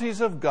bounties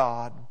of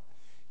God.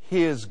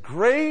 His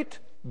great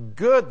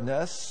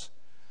goodness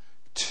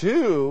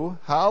to,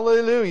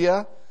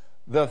 hallelujah,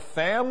 the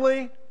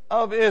family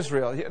of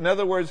Israel. In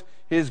other words,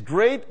 His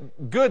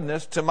great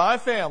goodness to my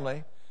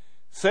family.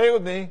 Say it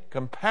with me.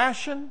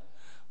 Compassion,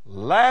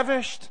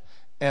 lavished,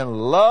 and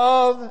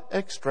love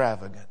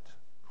extravagant.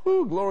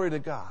 Whew, glory to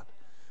God.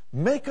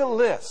 Make a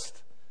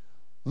list.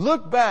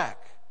 Look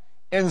back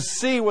and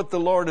see what the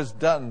Lord has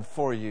done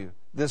for you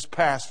this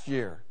past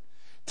year.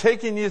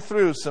 Taking you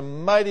through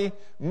some mighty,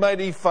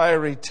 mighty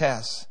fiery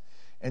tests.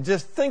 And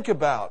just think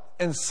about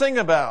and sing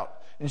about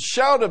and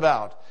shout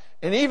about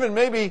and even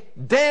maybe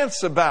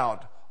dance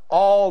about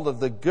all of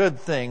the good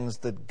things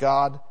that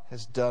God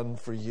has done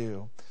for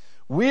you.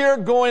 We are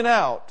going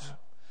out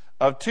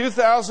of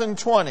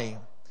 2020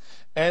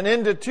 and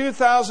into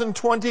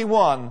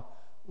 2021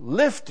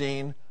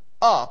 lifting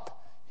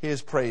up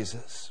His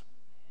praises.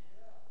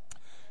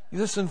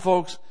 Listen,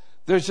 folks,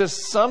 there's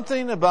just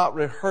something about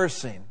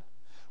rehearsing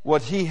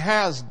what He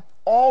has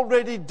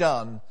already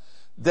done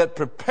that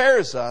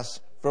prepares us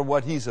for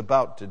what He's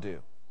about to do.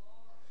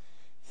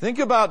 Think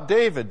about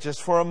David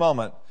just for a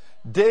moment.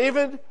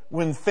 David,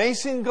 when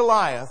facing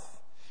Goliath,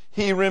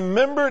 he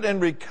remembered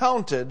and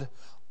recounted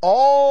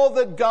all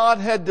that God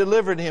had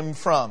delivered him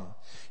from.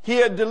 He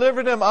had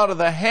delivered him out of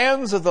the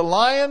hands of the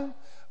lion,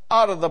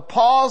 out of the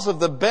paws of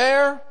the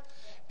bear,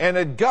 and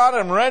had got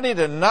him ready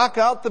to knock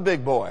out the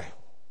big boy.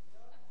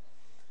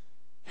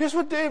 Here's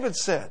what David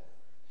said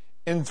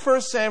in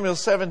 1 Samuel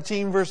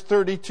 17, verse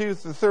 32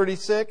 through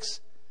 36.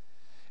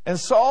 And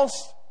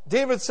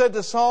David said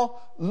to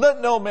Saul, "Let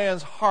no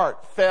man's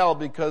heart fail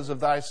because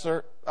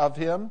of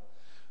him.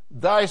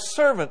 Thy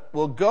servant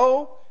will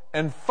go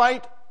and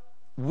fight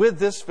with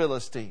this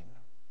Philistine."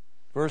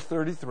 Verse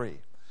 33.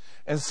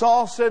 And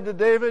Saul said to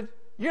David,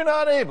 "You're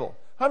not able."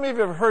 How many of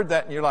you have heard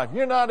that in your life?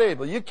 You're not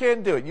able. You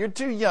can't do it. You're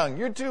too young.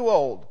 You're too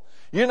old.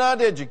 You're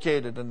not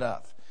educated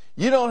enough.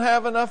 You don't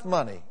have enough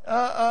money.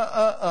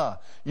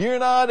 You're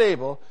not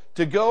able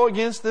to go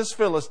against this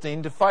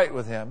Philistine to fight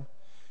with him.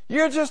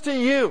 You're just a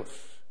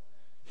youth.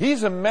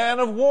 He's a man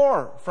of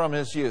war from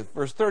his youth.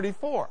 Verse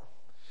 34.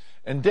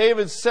 And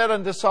David said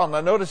unto Saul,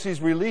 now notice he's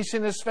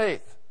releasing his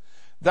faith.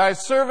 Thy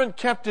servant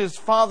kept his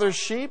father's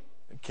sheep.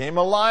 Came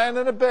a lion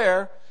and a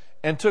bear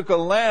and took a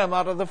lamb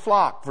out of the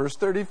flock. Verse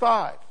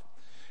 35.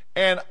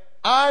 And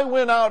I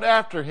went out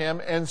after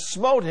him and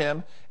smote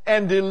him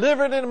and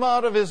delivered him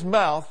out of his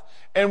mouth.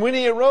 And when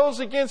he arose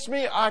against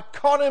me, I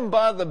caught him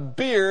by the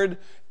beard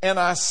and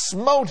I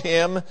smote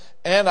him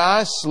and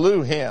I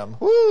slew him.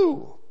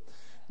 Woo!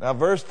 Now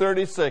verse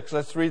 36,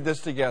 let's read this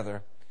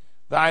together.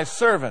 Thy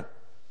servant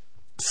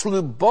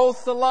slew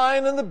both the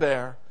lion and the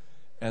bear,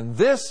 and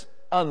this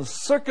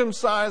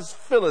uncircumcised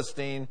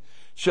Philistine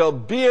shall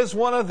be as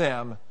one of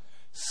them,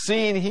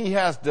 seeing he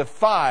has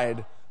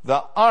defied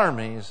the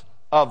armies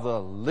of the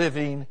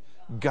living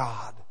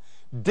God.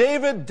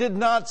 David did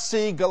not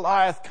see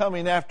Goliath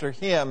coming after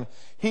him.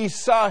 He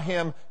saw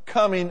him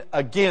coming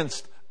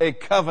against a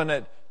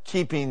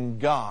covenant-keeping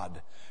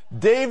God.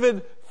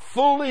 David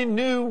fully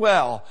knew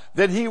well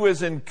that he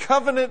was in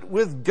covenant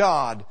with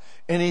God.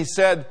 And he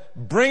said,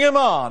 bring him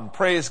on,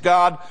 praise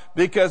God,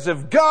 because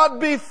if God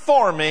be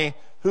for me,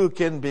 who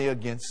can be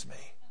against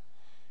me?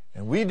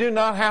 And we do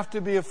not have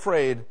to be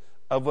afraid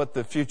of what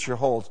the future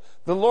holds.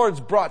 The Lord's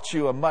brought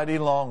you a mighty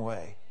long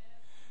way.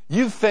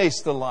 You've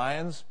faced the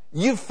lions.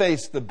 You've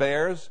faced the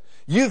bears.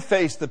 You've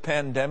faced the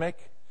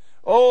pandemic.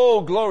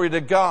 Oh, glory to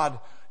God.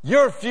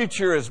 Your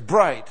future is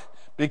bright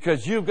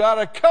because you've got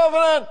a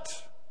covenant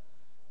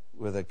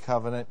with a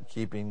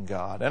covenant-keeping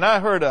God. And I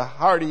heard a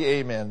hearty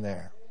amen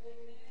there.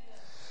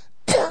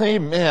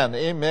 Amen,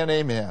 amen,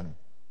 amen.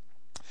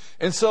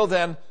 And so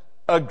then,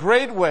 a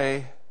great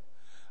way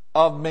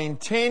of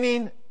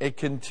maintaining a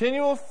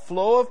continual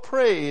flow of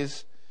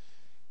praise,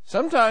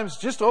 sometimes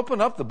just open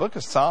up the book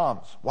of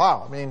Psalms.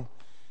 Wow, I mean,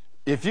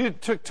 If you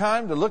took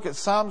time to look at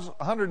Psalms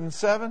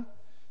 107,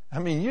 I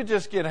mean, you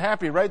just get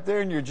happy right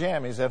there in your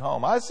jammies at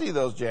home. I see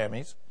those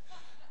jammies.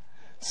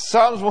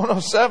 Psalms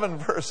 107,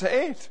 verse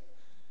 8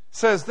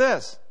 says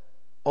this,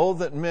 "Oh,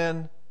 that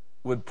men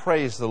would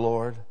praise the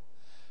Lord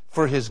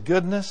for His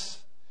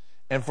goodness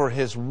and for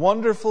His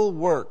wonderful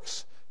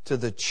works to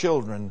the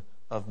children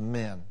of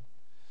men."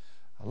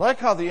 I like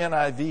how the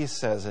NIV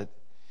says it.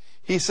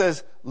 He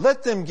says,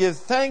 "Let them give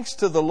thanks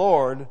to the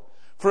Lord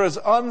for His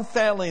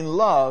unfailing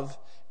love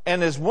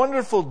and His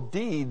wonderful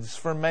deeds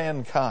for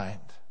mankind."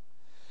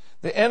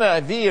 The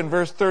NIV in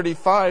verse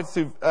 35,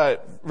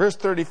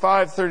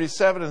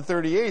 37, and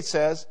 38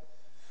 says,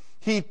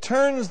 "He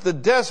turns the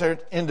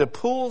desert into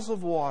pools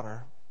of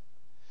water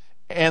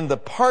and the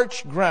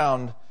parched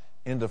ground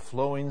into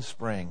flowing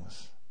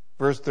springs."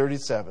 Verse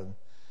 37,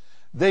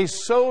 "They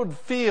sowed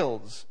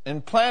fields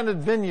and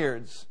planted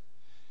vineyards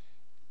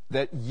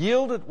that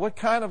yielded" what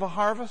kind of a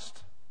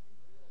harvest?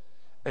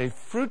 A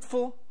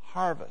fruitful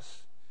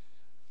harvest.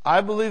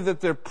 I believe that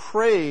their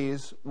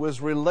praise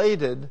was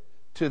related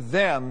to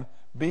them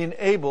being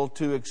able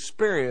to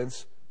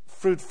experience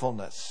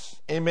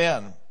fruitfulness.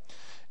 Amen.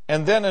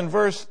 And then in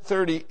verse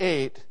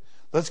 38,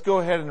 let's go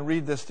ahead and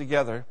read this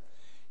together.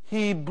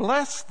 "He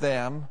blessed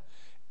them,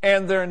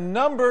 and their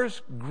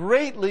numbers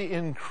greatly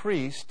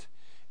increased,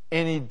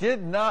 and He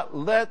did not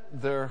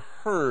let their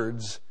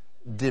herds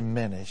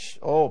diminish."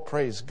 Oh,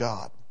 praise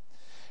God.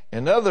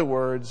 In other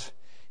words,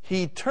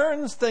 He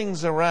turns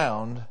things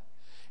around,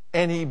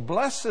 and He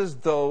blesses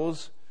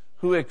those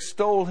who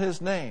extol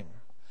His name,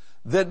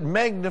 that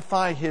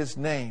magnify His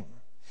name.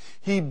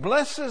 He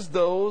blesses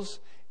those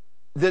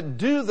that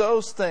do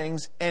those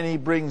things, and He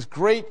brings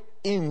great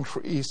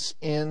increase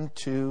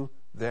into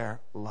their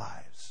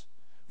lives.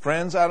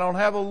 Friends, I don't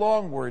have a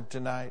long word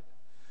tonight,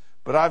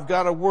 but I've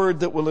got a word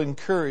that will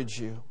encourage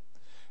you.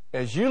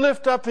 As you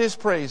lift up His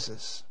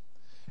praises,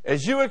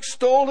 as you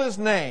extol His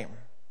name,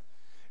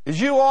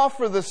 as you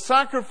offer the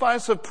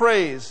sacrifice of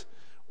praise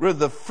with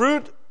the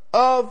fruit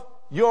of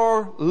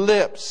your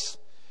lips,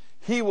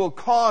 He will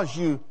cause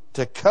you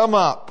to come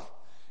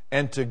up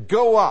and to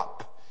go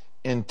up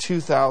in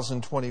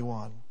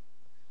 2021.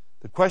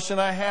 The question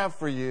I have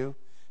for you,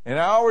 and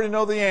I already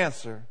know the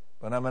answer,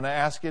 but I'm going to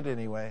ask it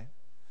anyway.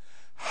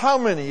 How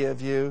many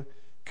of you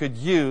could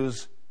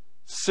use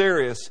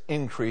serious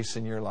increase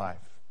in your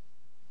life?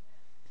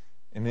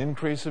 An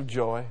increase of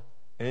joy,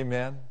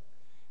 amen.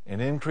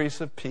 An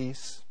increase of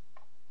peace,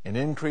 an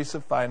increase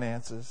of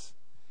finances.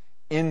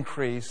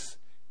 Increase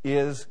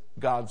is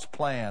God's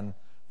plan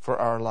for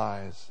our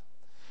lives.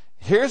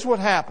 Here's what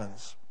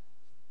happens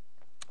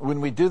when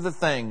we do the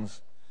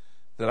things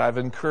that I've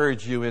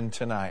encouraged you in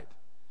tonight.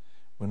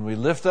 When we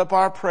lift up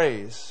our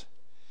praise,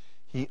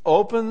 He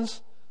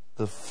opens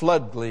the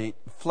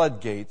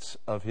floodgates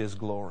of His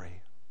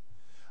glory.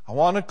 I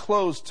want to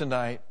close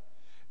tonight,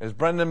 as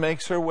Brenda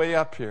makes her way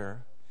up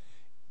here,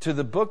 to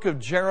the book of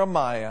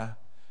Jeremiah,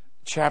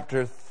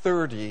 chapter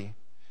 30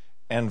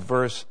 and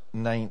verse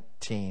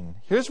 19.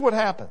 Here's what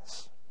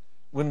happens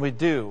when we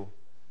do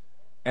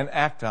and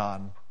act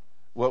on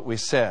what we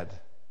said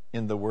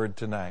in the Word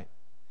tonight.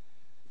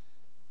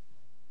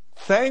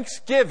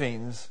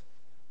 Thanksgivings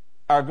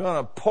are going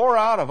to pour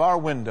out of our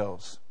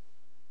windows.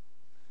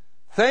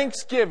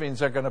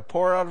 Thanksgivings are going to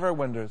pour out of our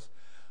windows.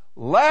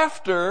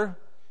 Laughter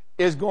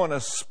is going to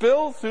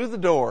spill through the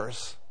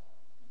doors.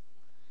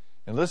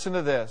 And listen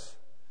to this.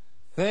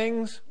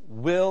 Things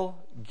will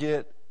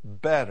get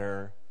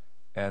better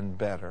and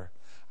better.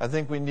 I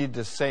think we need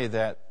to say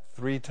that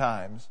 3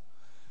 times.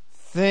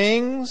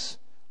 Things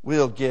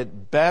will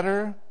get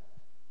better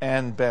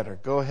and better.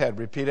 Go ahead,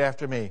 repeat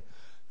after me.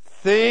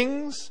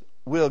 Things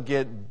will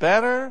get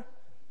better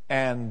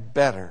and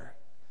better.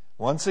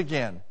 Once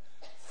again,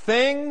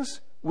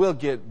 things will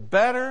get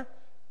better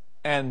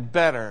and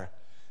better.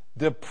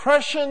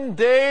 Depression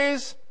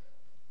days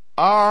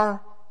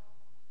are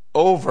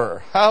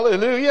over.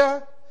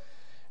 Hallelujah.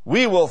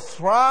 We will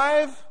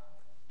thrive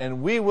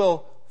and we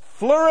will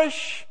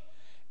flourish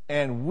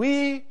and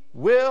we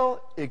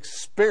will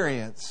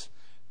experience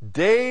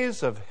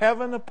days of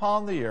heaven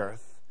upon the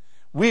earth.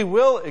 We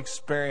will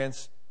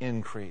experience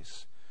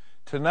increase.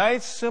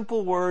 Tonight's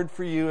simple word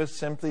for you is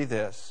simply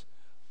this.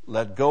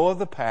 Let go of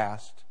the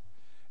past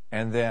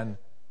and then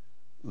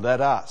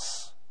let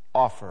us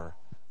offer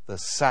the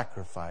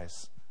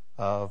sacrifice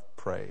of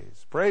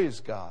praise. Praise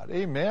God.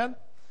 Amen.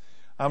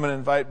 I'm going to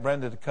invite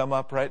Brenda to come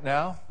up right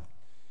now.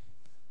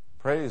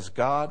 Praise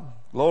God.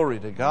 Glory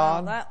to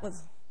God. Well, that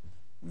was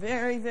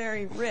very,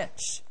 very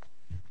rich.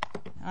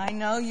 I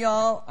know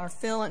y'all are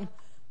feeling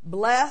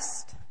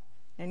blessed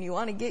and you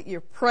want to get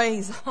your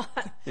praise on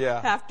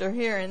after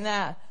hearing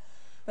that.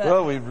 But,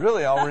 well, we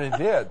really already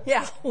did.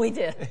 Yeah, we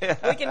did. Yeah.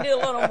 We can do a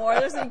little more.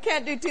 You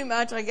can't do too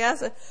much, I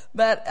guess.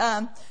 But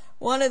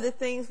one of the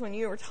things when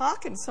you were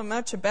talking so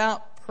much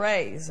about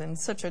praise and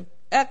such an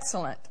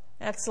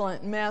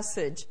excellent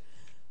message,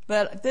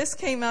 but this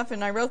came up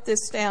and I wrote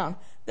this down,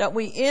 that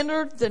we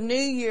entered the new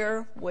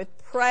year with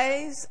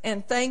praise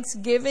and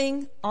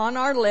thanksgiving on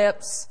our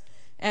lips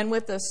and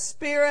with a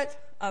spirit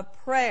of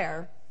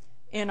prayer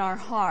in our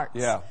hearts.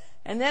 Yeah.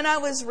 And then I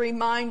was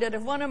reminded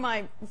of one of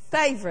my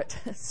favorite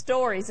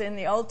stories in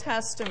the Old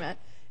Testament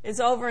is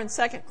over in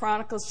 2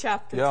 Chronicles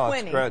chapter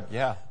 20. It's good.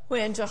 Yeah.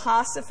 When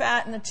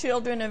Jehoshaphat and the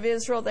children of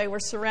Israel, they were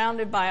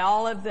surrounded by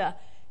all of the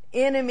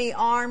enemy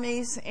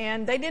armies,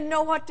 and they didn't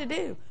know what to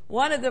do.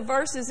 One of the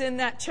verses in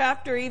that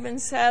chapter even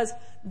says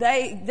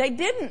they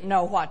didn't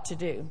know what to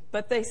do,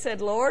 but they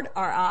said, Lord,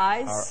 our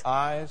eyes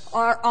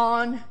are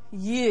on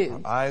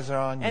you. Our eyes are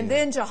on you. And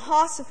then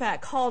Jehoshaphat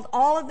called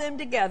all of them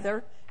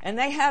together, and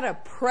they had a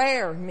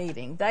prayer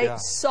meeting. They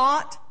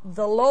sought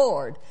the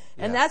Lord.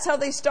 And that's how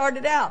they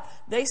started out.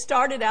 They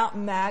started out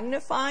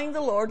magnifying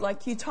the Lord,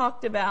 like you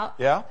talked about.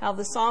 Yeah. How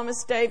the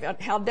psalmist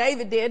David, how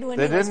David did when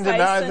they he was didn't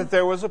deny that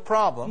there was a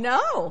problem.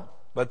 No.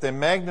 But they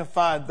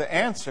magnified the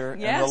answer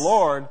and the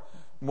Lord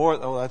more.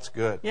 Oh, that's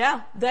good.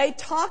 Yeah. They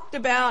talked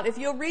about, if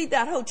you'll read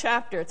that whole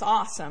chapter, it's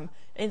awesome,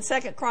 in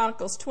 2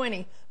 Chronicles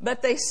 20.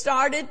 But they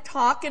started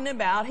talking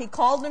about, he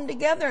called them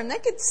together, and they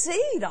could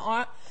see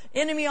the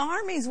enemy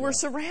armies were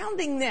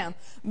surrounding them.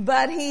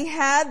 But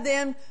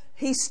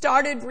he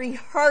started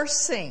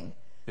rehearsing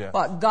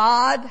what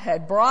God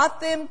had brought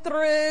them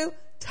through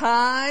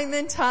time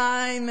and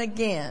time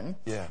again.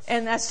 Yes.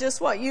 And that's just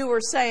what you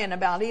were saying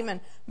about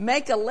even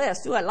make a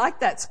list. Ooh, I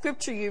like that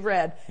scripture you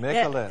read.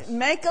 Make a list.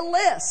 Make a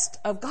list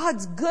of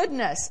God's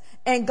goodness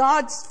and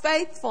God's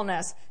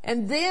faithfulness.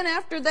 And then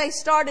after they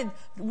started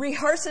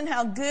rehearsing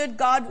how good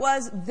God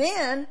was,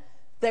 then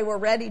they were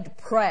ready to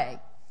pray.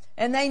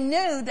 And they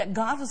knew that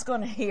God was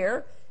going to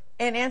hear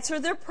and answer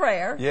their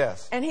prayer.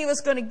 Yes. And He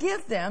was going to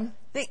give them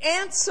the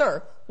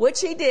answer,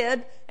 which He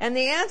did. And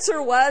the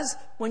answer was,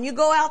 when you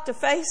go out to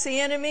face the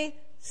enemy,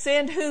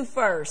 send who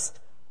first?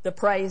 The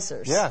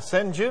praisers. Yeah,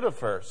 send Judah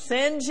first.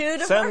 Send Judah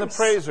first. Send the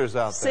praisers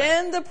out there.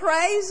 Send the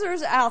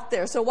praisers out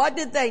there. So what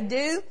did they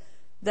do?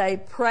 They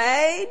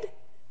prayed,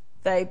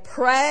 they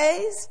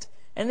praised,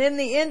 and in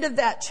the end of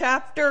that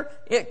chapter,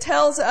 it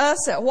tells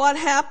us that what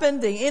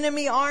happened, the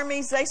enemy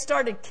armies, they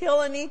started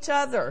killing each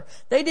other.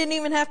 They didn't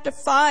even have to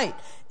fight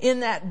in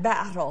that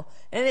battle.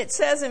 And it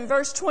says in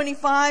verse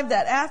 25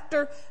 that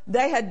after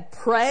they had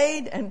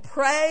prayed and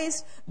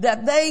praised,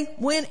 that they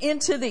went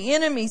into the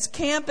enemy's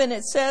camp, and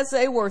it says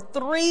they were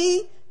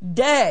 3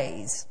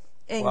 days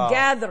in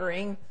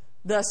gathering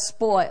the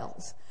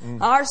spoils.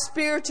 Our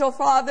spiritual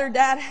father,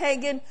 Dad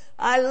Hagin,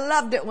 I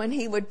loved it when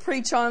he would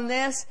preach on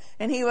this,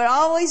 and he would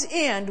always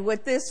end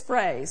with this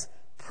phrase: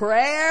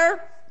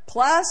 prayer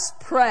plus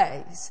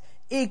praise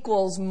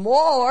equals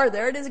more,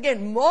 there it is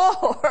again,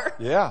 more,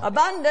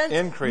 abundance,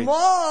 increase,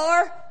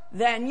 more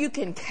than you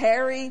can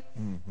carry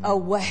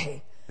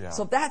away. Yeah.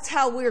 So that's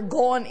how we're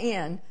going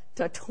in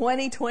to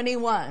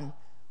 2021.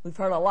 We've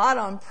heard a lot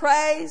on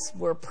praise.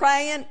 We're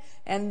praying.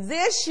 And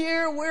this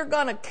year, we're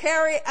going to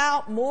carry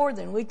out more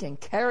than we can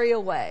carry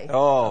away.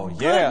 Oh, yes.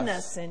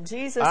 Goodness in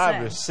Jesus' name. I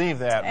receive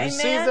that. Amen.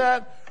 Receive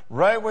that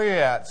right where you're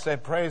at. Say,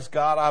 praise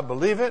God, I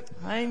believe it.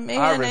 Amen.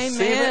 I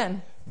receive it.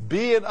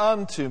 Be it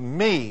unto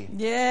me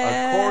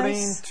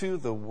according to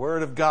the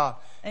Word of God.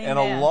 Amen.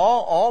 And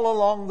all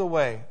along the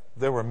way,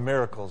 there were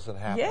miracles that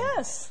happened.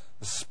 Yes.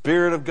 The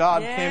Spirit of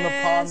God came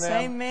upon them,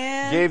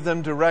 amen. Gave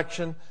them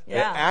direction. Yeah.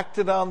 They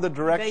acted on the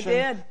direction.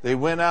 They did. They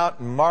went out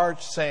and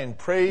marched saying,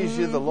 praise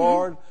ye the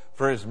Lord,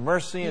 for His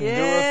mercy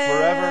endureth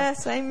forever.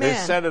 Amen. They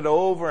said it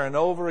over and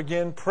over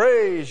again,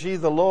 praise ye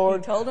the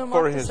Lord,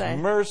 for His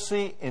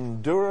mercy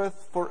endureth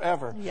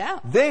forever. Yeah.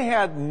 They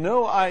had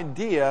no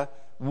idea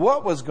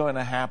what was going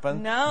to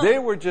happen. No. They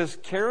were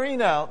just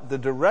carrying out the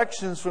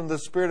directions from the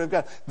Spirit of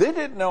God. They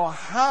didn't know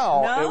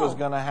how it was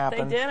going to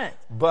happen. They didn't.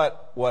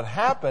 But what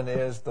happened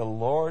is the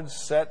Lord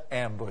set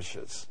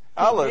ambushes.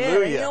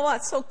 Hallelujah. You know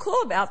what's so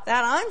cool about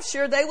that? I'm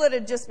sure they would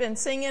have just been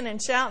singing and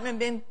shouting and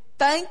been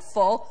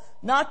thankful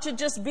not to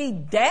just be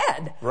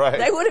dead. Right.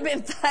 They would have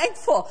been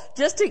thankful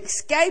just to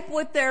escape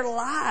with their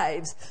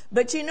lives.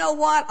 But you know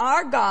what?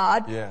 Our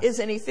God is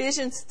an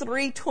Ephesians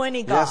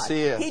 3:20 God. Yes,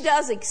 He is. He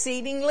does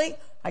exceedingly,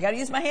 I got to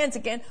use my hands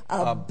again,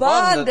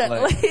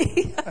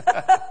 abundantly.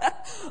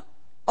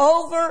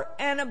 Over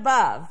and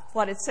above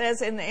what it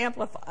says in the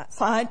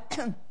Amplified,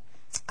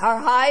 our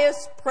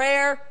highest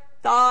prayer,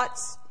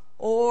 thoughts,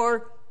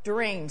 or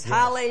dreams. Yes.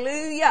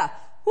 Hallelujah.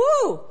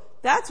 Woo!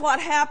 That's what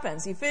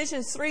happens.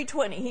 Ephesians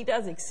 3:20. He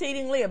does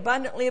exceedingly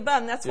abundantly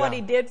above. And that's what He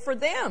did for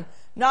them.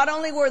 Not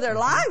only were their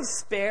lives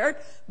spared,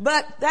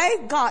 but they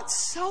got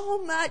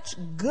so much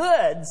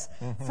goods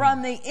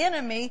from the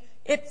enemy,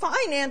 it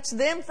financed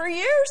them for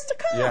years to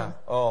come. Yeah.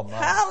 Oh, my.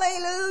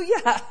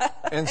 Hallelujah.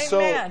 And Amen.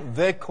 So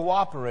they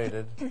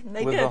cooperated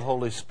with the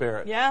Holy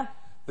Spirit. Yeah.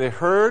 They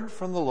heard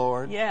from the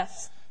Lord.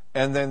 Yes.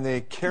 And then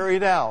they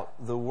carried out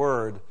the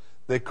Word.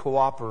 They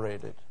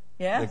cooperated.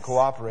 Yes. They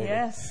cooperated.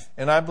 Yes.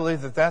 And I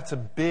believe that that's a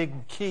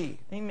big key.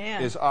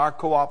 Amen. Is our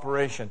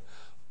cooperation.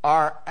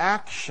 Our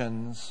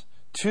actions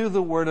to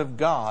the Word of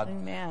God.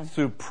 Amen.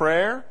 Through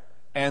prayer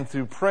and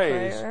through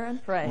praise.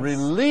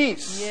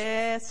 Release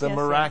the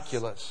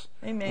miraculous.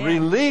 Amen.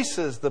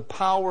 Releases the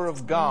power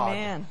of God.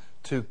 Amen.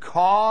 to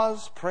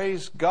cause,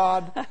 praise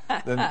God,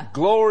 the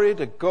glory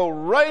to go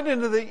right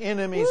into the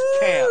enemy's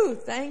camp.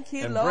 Thank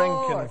you, and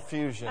Lord. Bring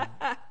confusion.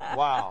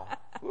 Wow.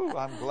 Ooh,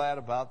 I'm glad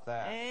about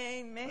that.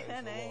 Amen.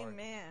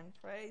 Amen.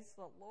 Praise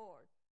the Lord.